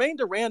belt. Jermaine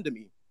Durand to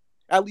me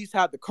at least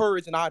had the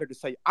courage and honor to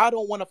say, I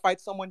don't want to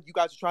fight someone you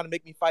guys are trying to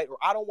make me fight, or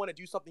I don't want to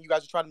do something you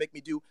guys are trying to make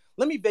me do.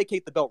 Let me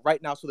vacate the belt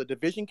right now so the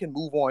division can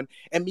move on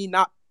and me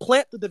not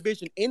plant the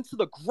division into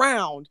the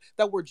ground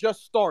that we're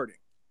just starting.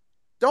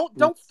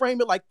 Don't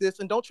frame it like this,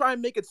 and don't try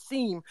and make it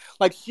seem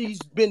like she's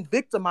been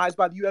victimized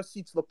by the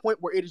UFC to the point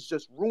where it has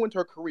just ruined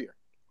her career.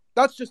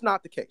 That's just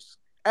not the case.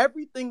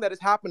 Everything that has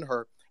happened to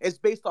her is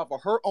based off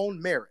of her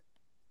own merit.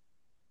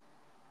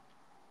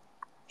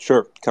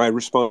 Sure. Can I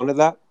respond to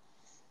that?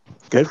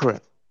 Go for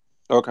it.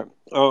 Okay.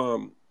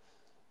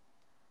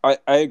 I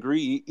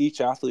agree.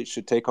 Each athlete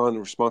should take on the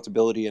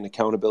responsibility and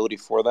accountability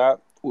for that.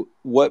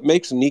 What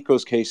makes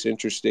Nico's case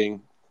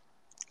interesting,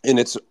 and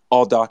it's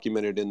all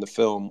documented in the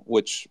film,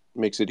 which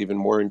makes it even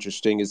more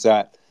interesting, is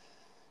that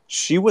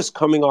she was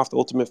coming off The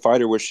Ultimate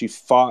Fighter where she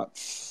fought,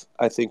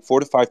 I think, 4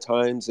 to 5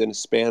 times in a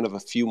span of a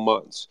few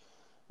months.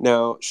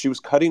 Now, she was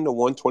cutting to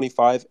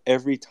 125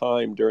 every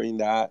time during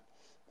that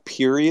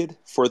period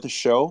for the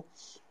show.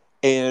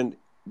 And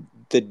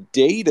the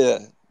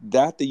data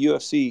that the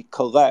UFC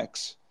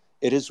collects,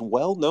 it is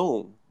well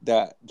known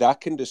that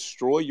that can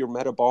destroy your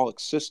metabolic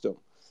system.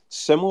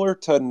 Similar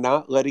to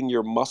not letting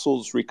your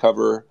muscles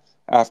recover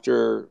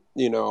after,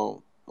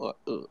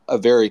 a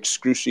very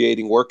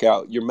excruciating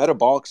workout, your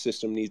metabolic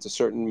system needs a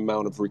certain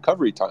amount of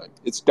recovery time.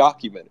 It's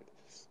documented.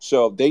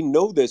 So they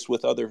know this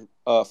with other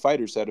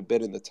fighters that have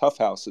been in the Tough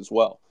House as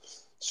well.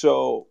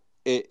 So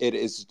it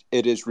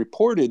is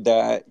reported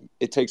that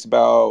it takes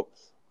about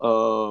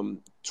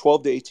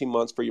 12 to 18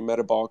 months for your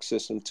metabolic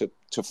system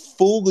to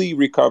fully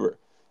recover.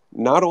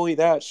 Not only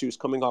that, she was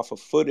coming off a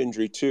foot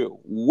injury too,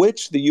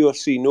 which the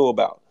UFC knew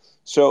about.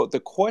 So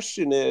the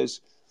question is,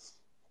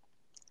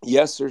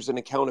 yes, there's an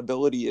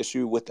accountability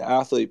issue with the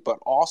athlete, but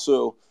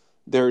also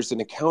there's an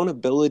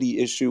accountability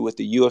issue with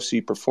the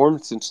UFC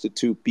Performance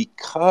Institute,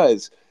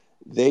 because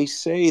they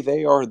say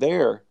they are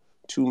there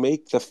to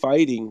make the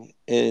fighting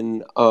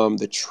and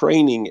the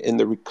training and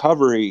the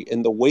recovery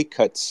and the weight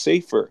cut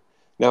safer.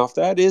 Now, if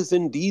that is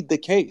indeed the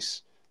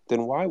case,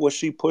 then why was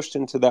she pushed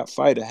into that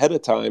fight ahead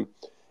of time?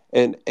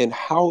 And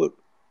how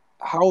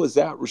is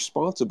that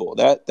responsible?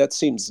 That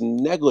seems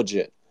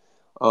negligent.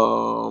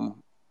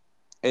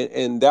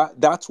 And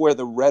that's where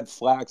the red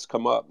flags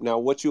come up. Now,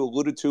 what you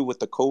alluded to with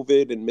the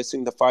COVID and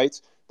missing the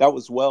fights, that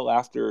was well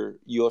after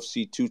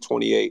UFC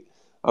 228.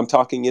 I'm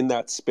talking in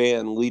that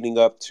span leading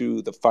up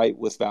to the fight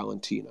with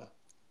Valentina.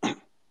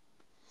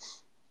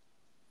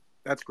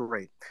 That's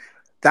great.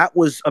 That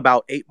was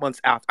about 8 months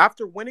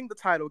after winning the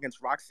title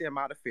against Roxanne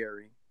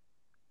Modafferi.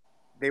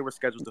 They were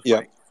scheduled to fight.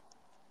 Yep.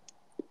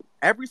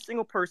 Every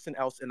single person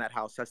else in that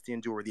house has to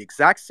endure the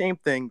exact same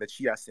thing that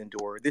she has to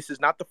endure. This is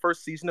not the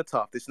first season of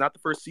Tough. This is not the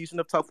first season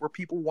of Tough where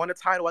people won a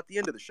title at the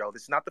end of the show.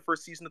 This is not the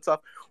first season of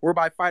Tough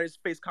whereby fighters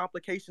face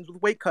complications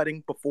with weight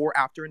cutting before,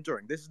 after, and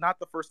during. This is not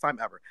the first time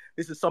ever.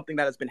 This is something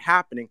that has been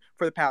happening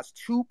for the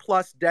past 2+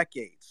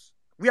 decades.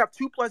 We have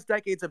 2+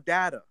 decades of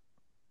data.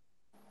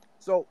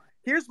 So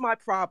here's my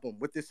problem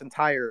with this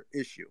entire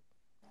issue.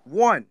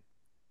 One,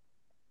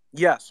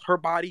 yes, her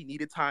body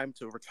needed time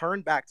to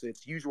return back to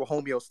its usual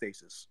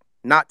homeostasis.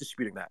 Not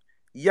disputing that.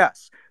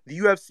 Yes, the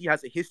UFC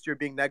has a history of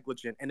being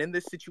negligent, and in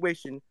this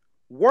situation,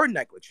 were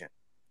negligent.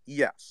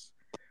 Yes.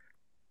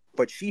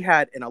 But she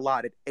had an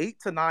allotted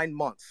 8 to 9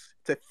 months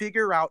to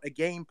figure out a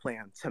game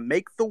plan to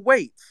make the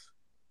weights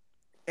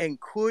and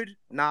could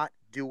not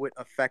do it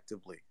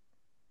effectively.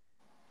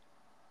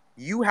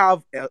 You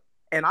have,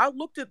 and I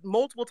looked at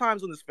multiple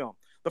times on this film.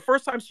 The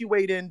first time she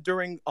weighed in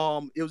during,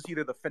 it was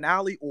either the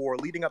finale or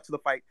leading up to the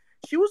fight,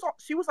 she was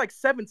like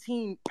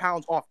 17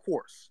 pounds off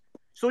course.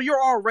 So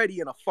you're already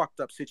in a fucked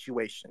up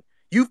situation.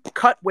 You've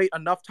cut weight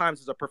enough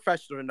times as a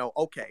professional to know,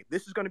 okay,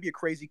 this is going to be a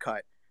crazy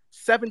cut.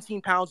 17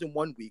 pounds in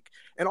 1 week.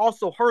 And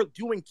also her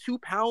doing 2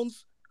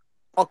 pounds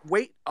a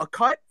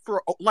cut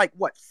for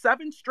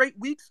 7 straight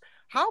weeks.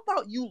 How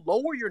about you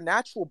lower your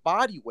natural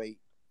body weight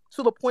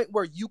to the point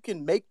where you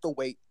can make the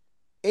weight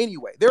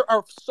anyway? There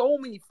are so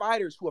many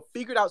fighters who have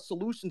figured out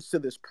solutions to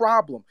this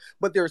problem,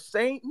 but they're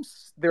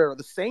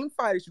the same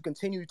fighters who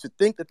continue to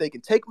think that they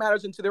can take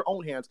matters into their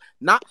own hands,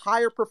 not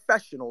hire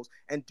professionals,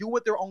 and do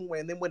it their own way.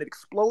 And then when it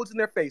explodes in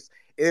their face,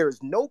 there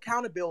is no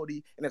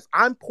accountability, and it's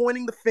I'm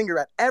pointing the finger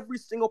at every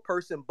single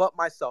person but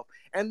myself.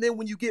 And then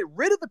when you get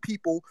rid of the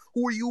people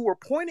who you were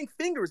pointing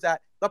fingers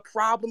at, the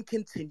problem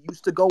continues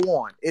to go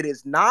on. It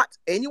is not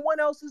anyone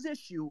else's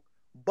issue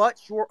but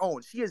your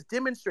own. She has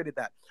demonstrated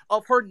that.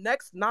 Of her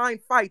next 9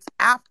 fights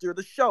after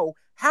the show,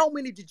 how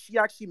many did she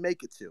actually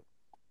make it to?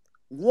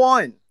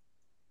 1.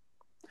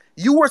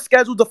 You were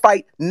scheduled to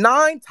fight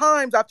 9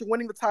 times after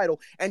winning the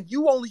title, and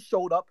you only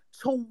showed up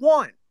to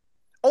 1.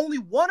 Only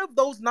one of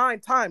those 9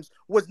 times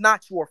was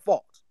not your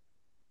fault.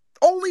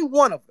 Only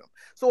one of them.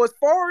 So as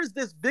far as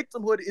this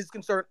victimhood is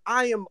concerned,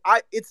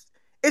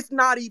 it's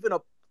not even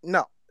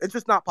no. It's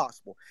just not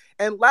possible.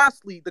 And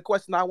lastly, the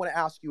question I want to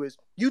ask you is,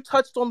 you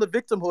touched on the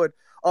victimhood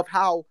of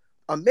how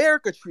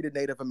America treated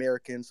Native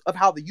Americans, of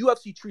how the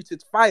UFC treats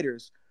its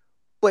fighters,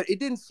 but it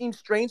didn't seem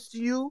strange to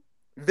you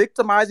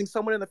victimizing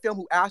someone in the film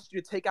who asked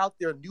you to take out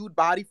their nude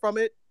body from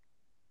it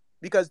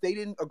because they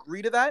didn't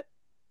agree to that?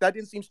 That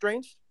didn't seem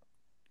strange?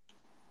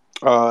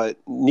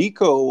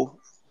 Nico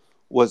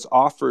was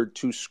offered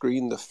to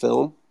screen the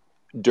film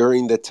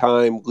during the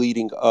time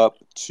leading up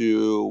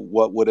to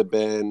what would have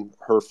been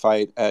her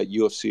fight at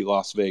UFC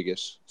Las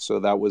Vegas. So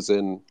that was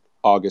in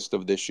August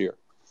of this year.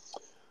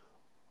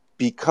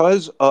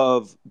 Because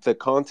of the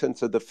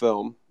contents of the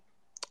film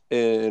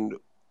and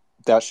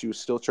that she was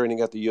still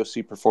training at the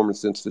UFC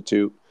Performance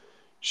Institute,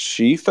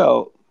 she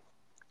felt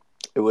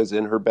it was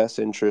in her best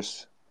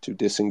interest to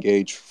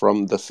disengage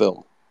from the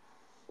film.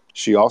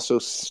 She also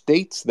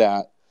states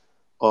that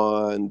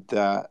on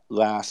that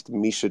last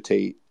Misha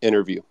Tate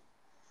interview,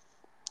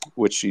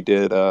 which she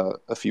did a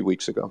few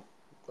weeks ago,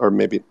 or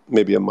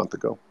maybe a month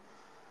ago.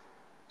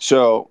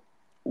 So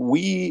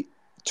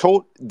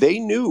they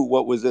knew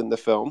what was in the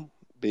film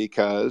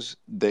because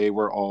they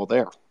were all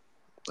there.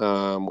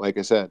 Like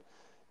I said,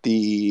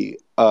 the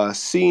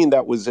scene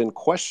that was in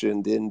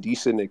question, the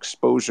indecent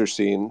exposure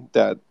scene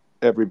that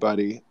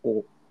everybody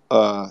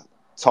was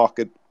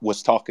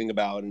talking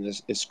about and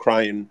is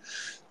crying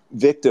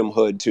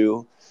victimhood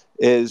to,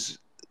 is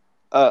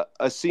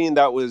a scene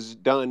that was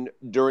done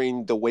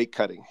during the weight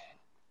cutting.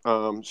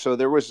 So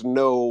there was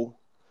no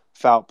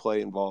foul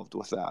play involved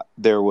with that.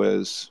 There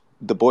was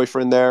the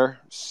boyfriend there,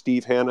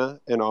 Steve Hanna,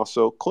 and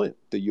also Clint,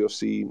 the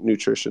UFC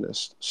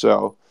nutritionist.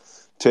 So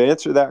to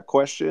answer that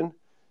question,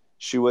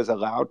 She was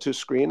allowed to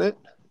screen it.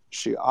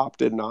 She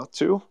opted not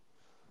to.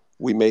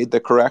 We made the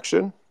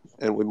correction,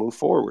 and we moved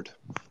forward.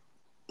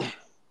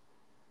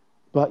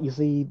 But you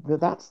see,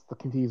 that's the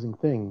confusing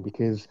thing,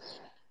 because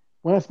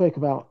when I spoke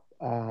about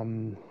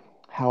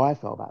how I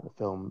felt about the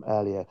film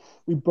earlier,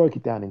 we broke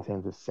it down in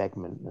terms of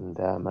segment, and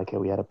okay,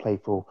 we had a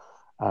playful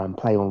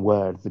play on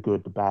words, the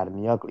good, the bad, and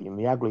the ugly. And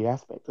the ugly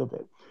aspect of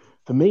it,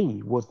 for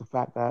me, was the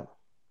fact that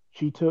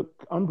she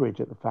took umbrage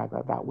at the fact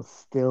that that was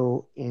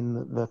still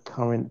in the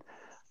current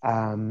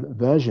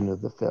version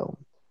of the film.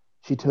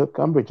 She took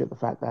umbrage at the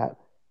fact that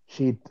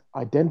she'd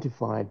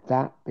identified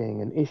that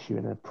being an issue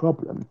and a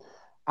problem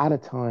at a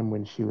time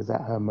when she was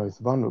at her most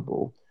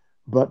vulnerable,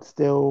 but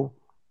still,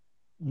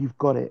 you've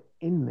got it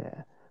in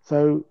there.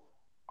 So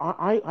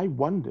I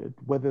wondered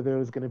whether there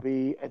was going to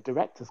be a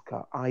director's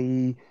cut,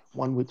 i.e.,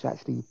 one which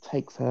actually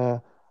takes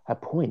her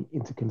point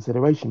into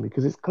consideration,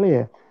 because it's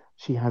clear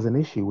she has an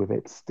issue with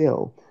it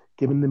still,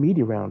 given the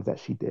media rounds that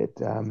she did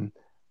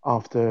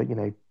after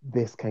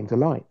this came to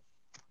light.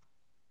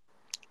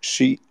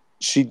 She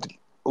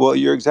well,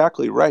 you're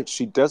exactly right.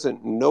 She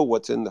doesn't know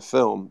what's in the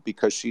film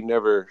because she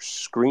never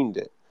screened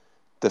it.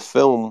 The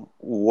film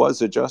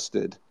was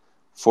adjusted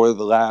for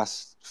the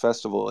last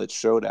festival it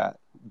showed at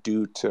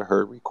due to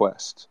her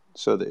request.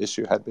 So the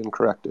issue had been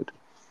corrected.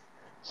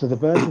 So the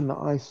version that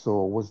I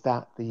saw, was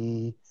that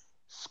the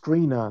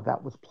screener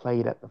that was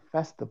played at the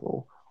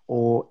festival,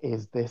 or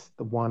is this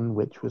the one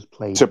which was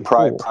played To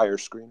before? prior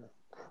screener.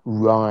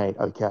 Right,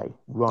 okay,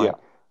 right. Yeah.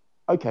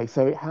 Okay,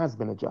 so it has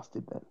been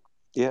adjusted then.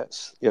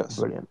 Yes.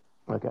 Brilliant.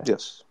 Okay.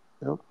 Yes.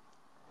 Yep.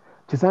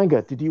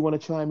 Chisanga, did you want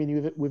to chime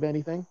in with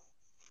anything?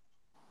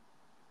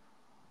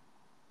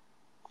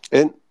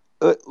 And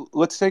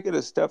let's take it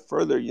a step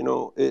further.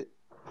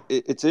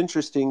 It's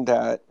interesting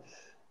that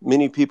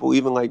many people,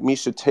 even like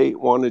Misha Tate,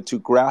 wanted to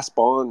grasp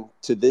on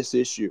to this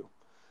issue.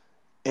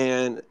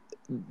 And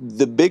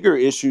the bigger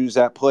issues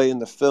at play in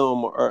the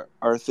film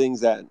are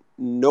things that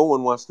no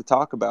one wants to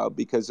talk about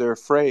because they're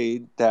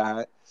afraid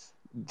that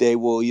they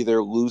will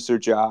either lose their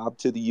job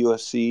to the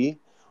UFC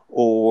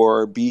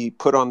or be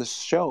put on the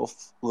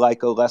shelf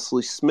like a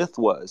Leslie Smith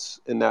was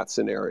in that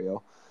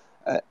scenario.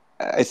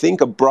 I think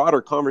a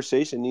broader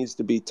conversation needs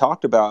to be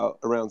talked about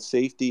around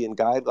safety and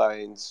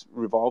guidelines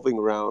revolving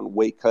around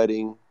weight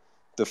cutting,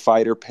 the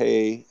fighter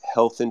pay,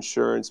 health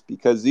insurance,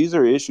 because these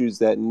are issues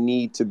that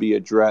need to be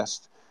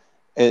addressed.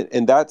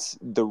 And that's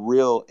the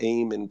real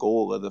aim and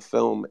goal of the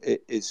film,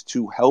 is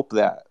to help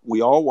that.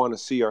 We all want to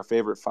see our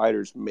favorite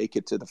fighters make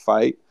it to the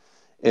fight,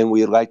 and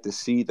we'd like to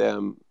see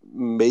them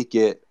make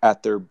it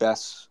at their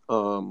best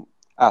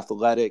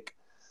athletic,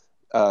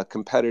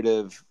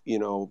 competitive,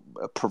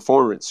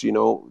 performance,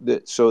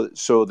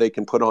 so they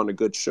can put on a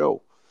good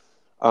show.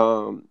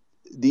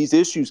 These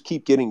issues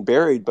keep getting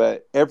buried,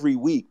 but every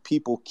week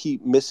people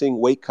keep missing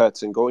weight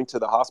cuts and going to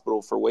the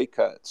hospital for weight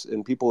cuts,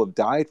 and people have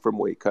died from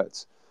weight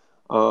cuts.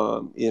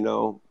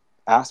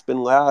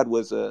 Aspen Ladd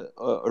was a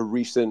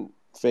recent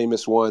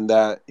famous one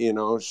that,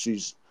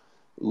 she's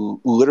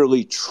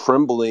literally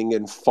trembling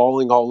and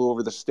falling all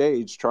over the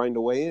stage trying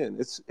to weigh in.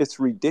 It's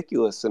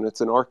ridiculous, and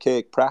it's an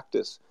archaic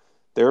practice.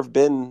 There have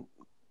been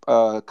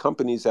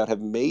companies that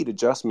have made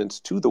adjustments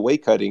to the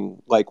weight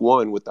cutting, like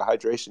one with the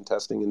hydration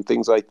testing and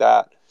things like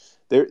that.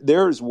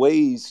 There's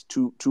ways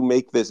to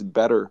make this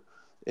better,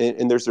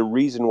 and there's a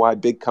reason why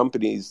big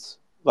companies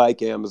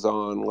like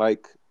Amazon,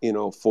 like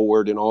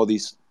Ford, and all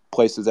these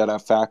places that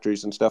have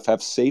factories and stuff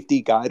have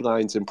safety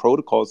guidelines and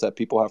protocols that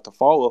people have to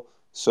follow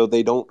so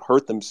they don't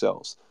hurt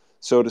themselves.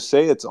 So to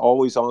say it's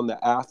always on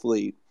the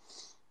athlete,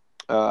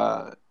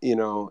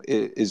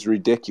 is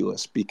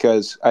ridiculous,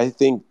 because I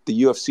think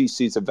the UFC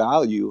sees a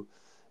value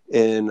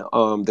in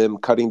them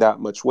cutting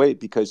that much weight,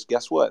 because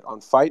guess what? On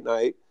fight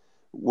night,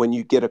 when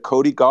you get a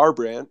Cody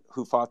Garbrandt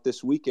who fought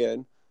this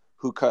weekend,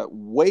 who cut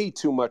way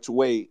too much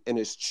weight and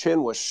his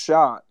chin was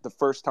shot the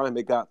first time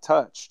it got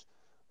touched.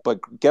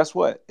 But guess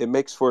what? It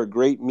makes for a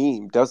great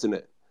meme, doesn't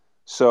it?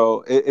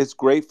 So it's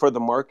great for the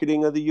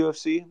marketing of the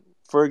UFC,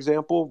 for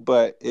example,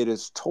 but it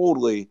is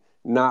totally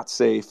not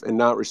safe and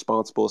not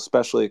responsible,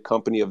 especially a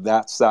company of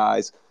that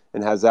size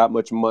and has that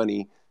much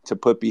money to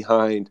put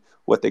behind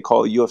what they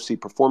call a UFC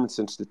Performance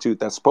Institute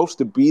that's supposed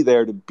to be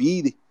there to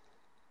be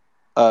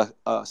a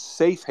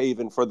safe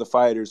haven for the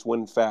fighters,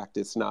 when in fact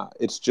it's not.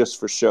 It's just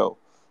for show,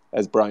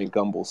 as Brian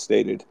Gumbel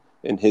stated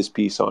in his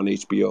piece on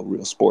HBO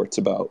Real Sports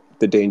about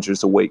the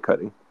dangers of weight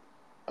cutting.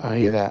 I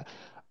hear that.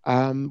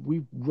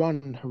 We've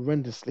run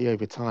horrendously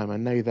over time. I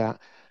know that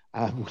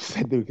we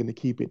said they were going to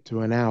keep it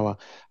to an hour,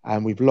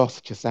 and we've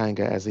lost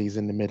Chisanga as he's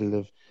in the middle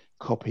of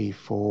copy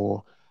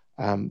for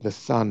the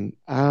Sun.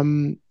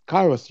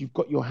 Kairos, you've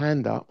got your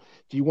hand up.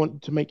 Do you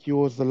want to make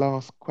yours the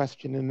last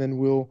question, and then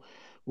we'll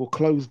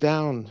close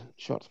down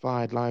Shots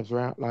Fired live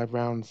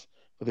rounds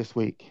for this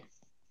week?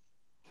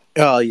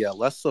 Yeah,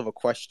 less of a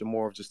question,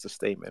 more of just a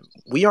statement.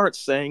 We aren't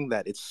saying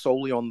that it's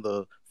solely on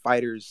the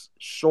fighters'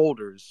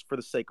 shoulders for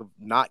the sake of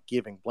not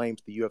giving blame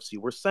to the UFC.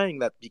 We're saying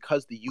that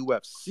because the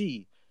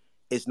UFC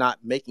is not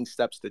making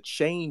steps to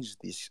change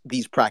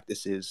these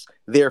practices.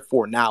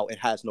 Therefore, now it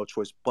has no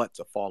choice but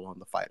to fall on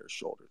the fighter's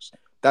shoulders.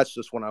 That's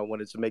just what I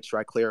wanted to make sure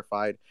I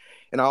clarified.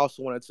 And I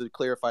also wanted to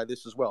clarify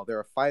this as well. There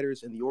are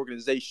fighters in the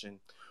organization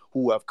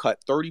who have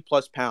cut 30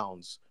 plus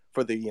pounds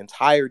for the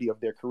entirety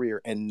of their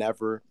career and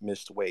never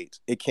missed weight.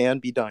 It can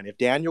be done. If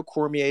Daniel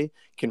Cormier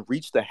can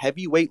reach the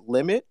heavyweight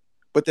limit,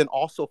 but then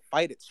also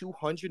fight at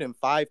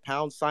 205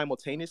 pounds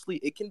simultaneously,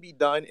 it can be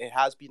done. It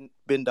has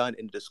been done,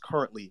 and it has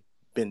currently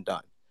been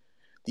done.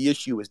 The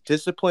issue is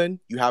discipline,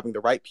 you having the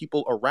right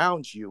people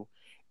around you,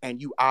 and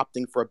you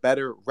opting for a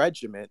better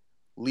regimen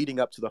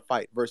leading up to the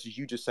fight versus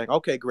you just saying,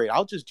 okay, great,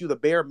 I'll just do the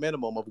bare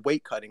minimum of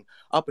weight cutting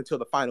up until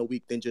the final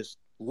week, then just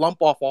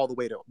lump off all the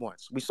weight at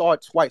once. We saw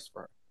it twice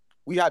for her.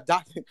 We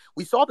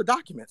saw the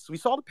documents, we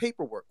saw the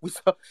paperwork,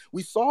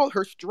 we saw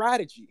her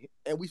strategy,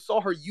 and we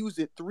saw her use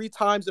it 3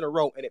 times in a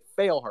row, and it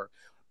failed her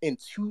in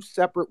 2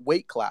 separate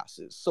weight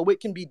classes. So it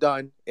can be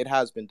done. It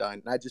has been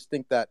done. And I just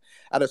think that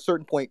at a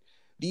certain point,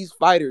 these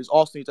fighters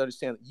also need to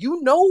understand that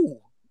you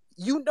know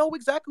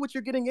exactly what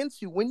you're getting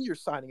into when you're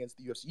signing against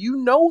the UFC. You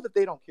know that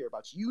they don't care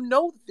about you. You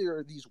know that there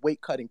are these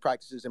weight cutting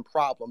practices and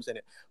problems in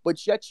it,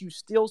 but yet you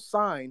still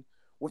sign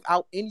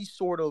without any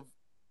sort of,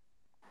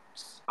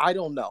 I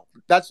don't know.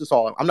 That's just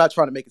all. I'm not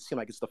trying to make it seem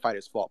like it's the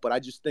fighter's fault, but I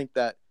just think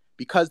that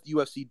because the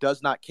UFC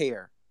does not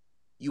care,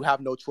 you have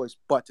no choice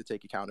but to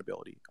take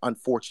accountability,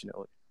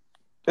 unfortunately.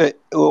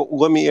 Well,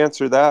 let me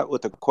answer that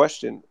with a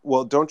question.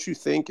 Well, don't you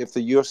think if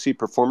the UFC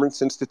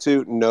Performance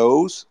Institute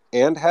knows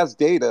and has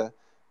data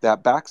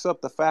that backs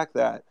up the fact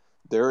that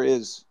there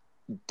is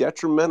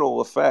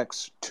detrimental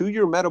effects to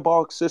your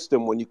metabolic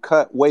system when you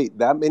cut weight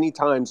that many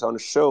times on a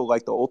show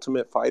like The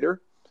Ultimate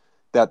Fighter,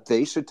 that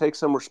they should take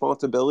some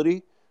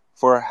responsibility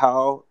for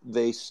how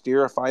they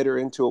steer a fighter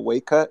into a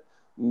weight cut,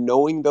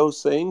 knowing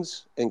those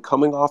things and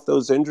coming off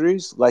those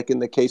injuries, like in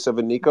the case of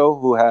Aniko,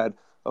 who had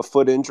a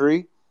foot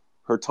injury,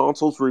 her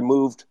tonsils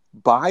removed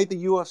by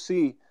the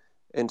UFC,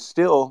 and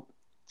still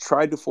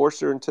tried to force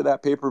her into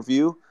that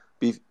pay-per-view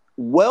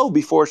well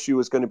before she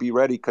was going to be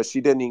ready because she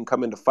didn't even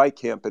come into fight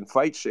camp in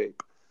fight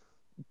shape.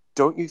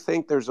 Don't you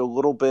think there's a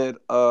little bit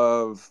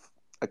of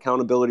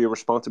accountability or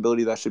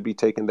responsibility that should be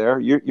taken there?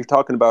 You're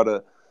talking about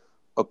a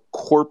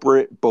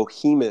corporate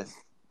behemoth,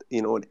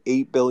 an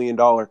 $8 billion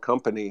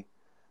company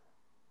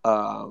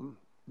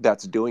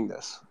that's doing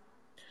this.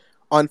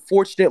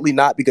 Unfortunately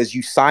not, because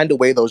you signed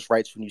away those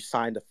rights when you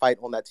signed to fight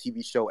on that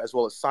TV show, as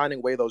well as signing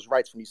away those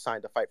rights when you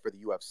signed to fight for the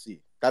UFC.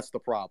 That's the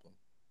problem.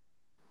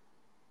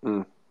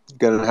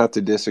 Gonna have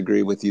to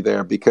disagree with you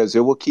there, because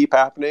it will keep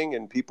happening,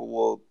 and people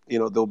will,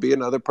 there'll be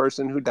another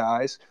person who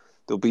dies.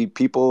 There'll be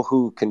people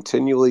who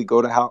continually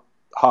go to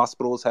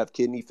hospitals, have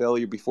kidney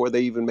failure before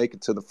they even make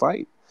it to the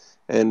fight.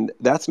 And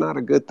that's not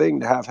a good thing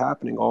to have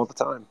happening all the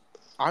time.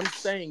 I'm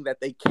saying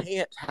that they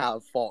can't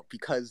have fault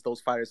because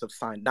those fighters have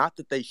signed. Not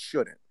that they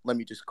shouldn't. Let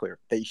me just clear.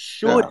 They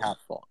should have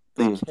fault.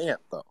 They can't,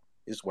 though,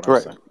 is what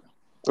I'm saying.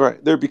 Right.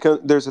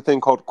 There's a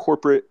thing called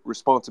corporate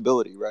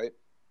responsibility, right?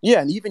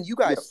 Yeah, and even you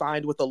guys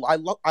signed with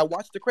I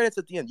watched the credits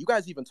at the end. You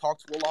guys even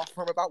talked to a law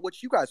firm about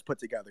what you guys put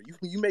together.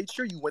 You made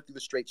sure you went through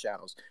the straight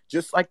channels,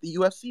 just like the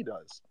UFC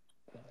does.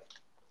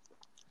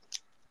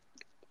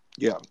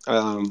 Yeah.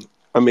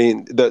 I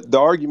mean, the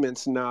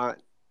argument's not,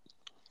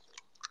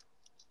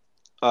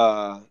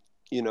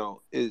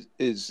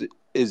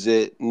 is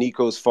it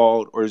Nico's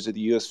fault or is it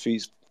the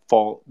UFC's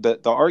fault?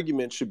 The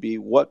argument should be,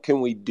 what can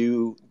we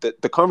do?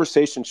 The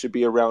conversation should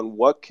be around,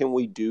 what can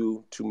we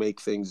do to make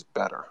things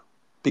better?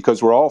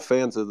 Because we're all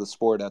fans of the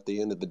sport at the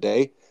end of the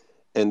day,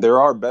 and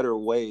there are better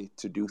ways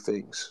to do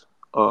things.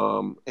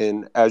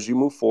 And as you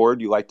move forward,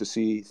 you like to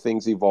see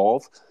things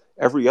evolve.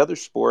 Every other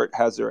sport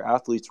has their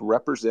athletes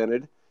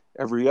represented.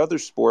 Every other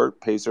sport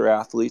pays their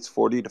athletes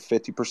 40 to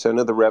 50%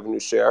 of the revenue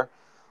share.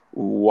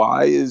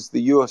 Why is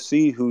the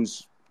UFC,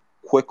 who's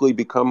quickly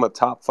become a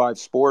top 5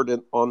 sport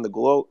in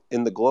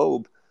the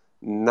globe,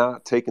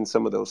 not taking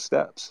some of those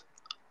steps?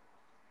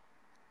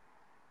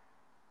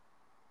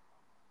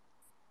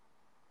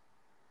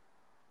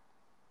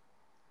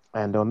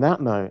 And on that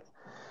note,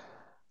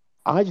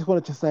 I just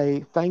wanted to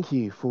say thank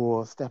you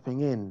for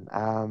stepping in.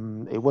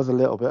 It was a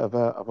little bit of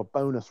a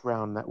bonus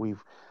round that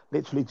we've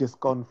literally just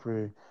gone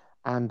through.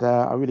 And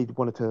I really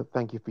wanted to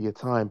thank you for your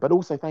time, but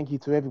also thank you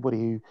to everybody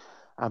who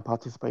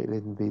participated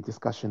in the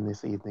discussion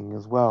this evening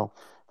as well.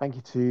 Thank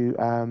you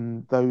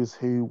to those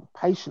who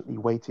patiently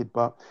waited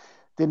but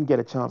didn't get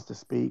a chance to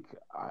speak.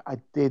 I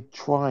did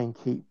try and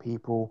keep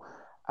people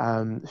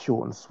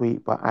short and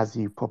sweet, but as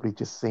you've probably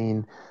just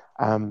seen,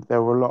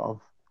 there were a lot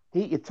of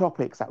heated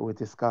topics that were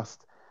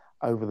discussed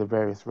over the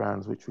various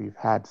rounds which we've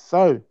had.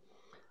 So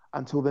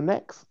until the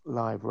next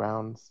live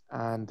rounds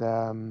and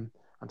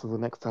until the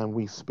next time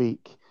we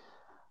speak,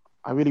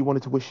 I really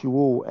wanted to wish you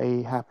all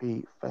a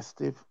happy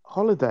festive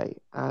holiday.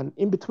 And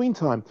in between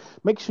time,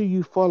 make sure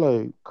you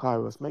follow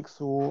Kairos. Make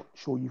sure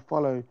you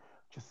follow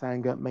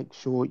Chisanga. Make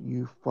sure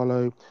you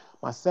follow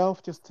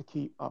myself, just to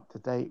keep up to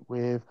date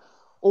with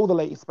all the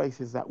latest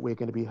spaces that we're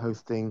going to be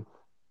hosting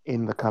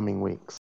in the coming weeks.